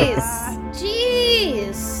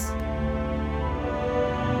 Jeez!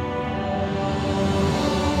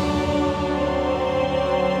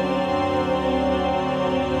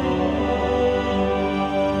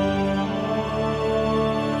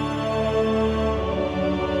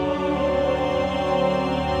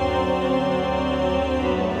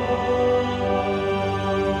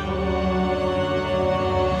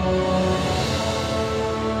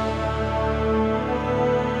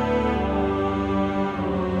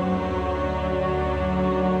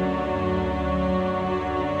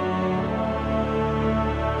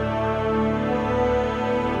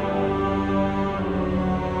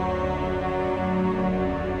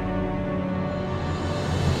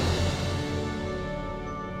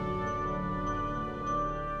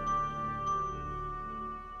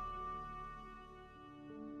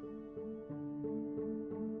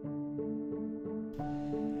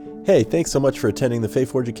 Hey, thanks so much for attending the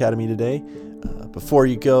Faeforge Academy today. Before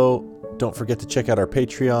you go, don't forget to check out our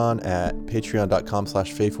Patreon at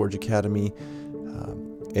patreon.com/FaeforgeAcademy.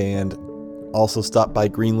 And also stop by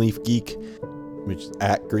Greenleaf Geek, which is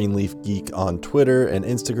at Greenleaf Geek on Twitter and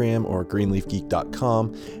Instagram, or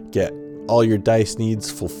greenleafgeek.com. Get all your dice needs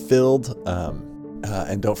fulfilled.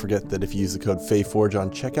 And don't forget that if you use the code FAEFORGE on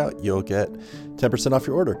checkout, you'll get 10% off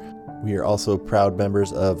your order. We are also proud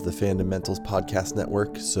members of the Fandomentals Podcast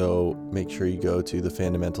Network, so make sure you go to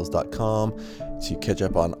thefandomentals.com to catch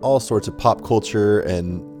up on all sorts of pop culture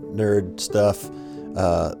and nerd stuff.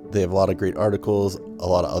 They have a lot of great articles, a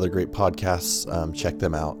lot of other great podcasts. Check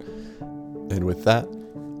them out. And with that,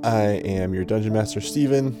 I am your Dungeon Master,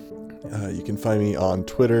 Steven. You can find me on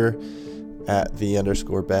Twitter at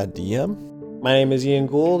 @the_baddDM. My name is Ian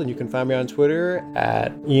Gould, and you can find me on Twitter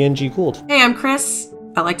at ENGGould. Hey, I'm Chris.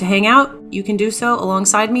 I like to hang out. You can do so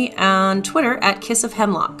alongside me on Twitter at Kiss of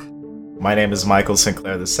Hemlock. My name is Michael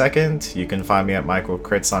Sinclair II. You can find me at Michael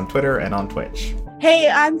Crits on Twitter and on Twitch.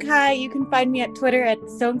 Hey, I'm Kai. You can find me at Twitter at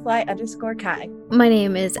stonefly_Kai. My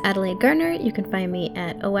name is Adelaide Garner. You can find me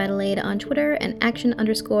at oadelaide on Twitter and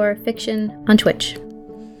action_fiction on Twitch.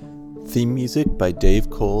 Theme music by Dave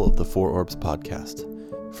Cole of the Four Orbs Podcast.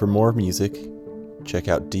 For more music, check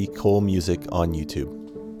out D. Cole Music on YouTube.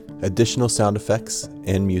 Additional sound effects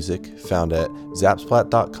and music found at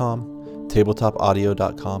zapsplat.com,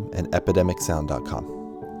 tabletopaudio.com, and epidemicsound.com.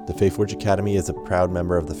 The Faeforge Academy is a proud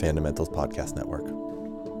member of the Fandomentals Podcast Network.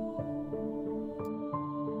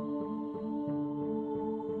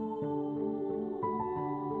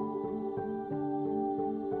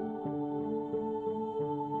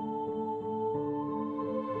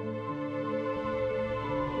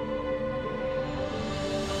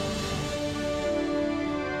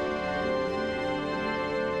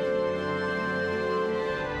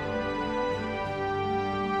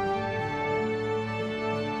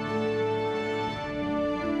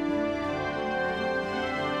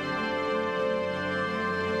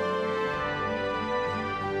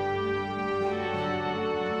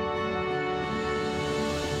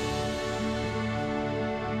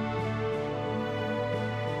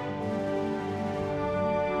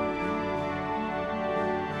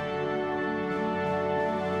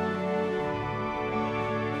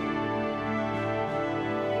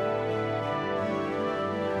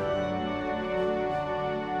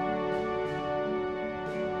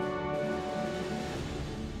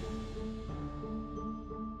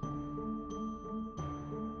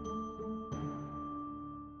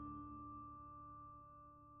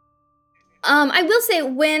 I will say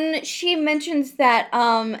when she mentions that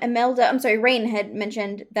Rain had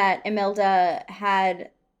mentioned that Imelda had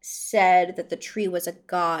said that the tree was a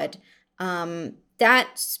god. That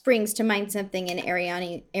springs to mind something in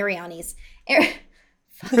Ariane's.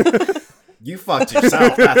 You fucked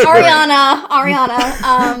yourself. That's Ariana.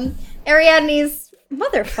 Ariadne's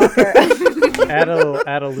motherfucker.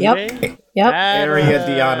 Adelude? Yep. Area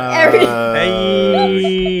Diana.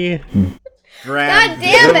 Hey. God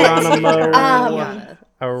damn it.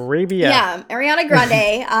 Arabia. Yeah, Ariana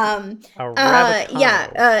Grande.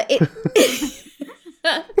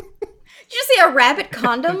 Did you say a rabbit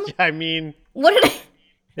condom? I mean, what did I?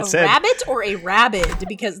 A rabbit or a rabid?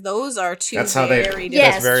 Because those are two very different.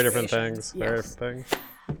 Yes. That's very different things. Very different things.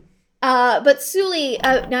 But Suli,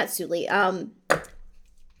 not Suli.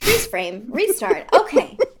 Freeze frame, restart. Okay.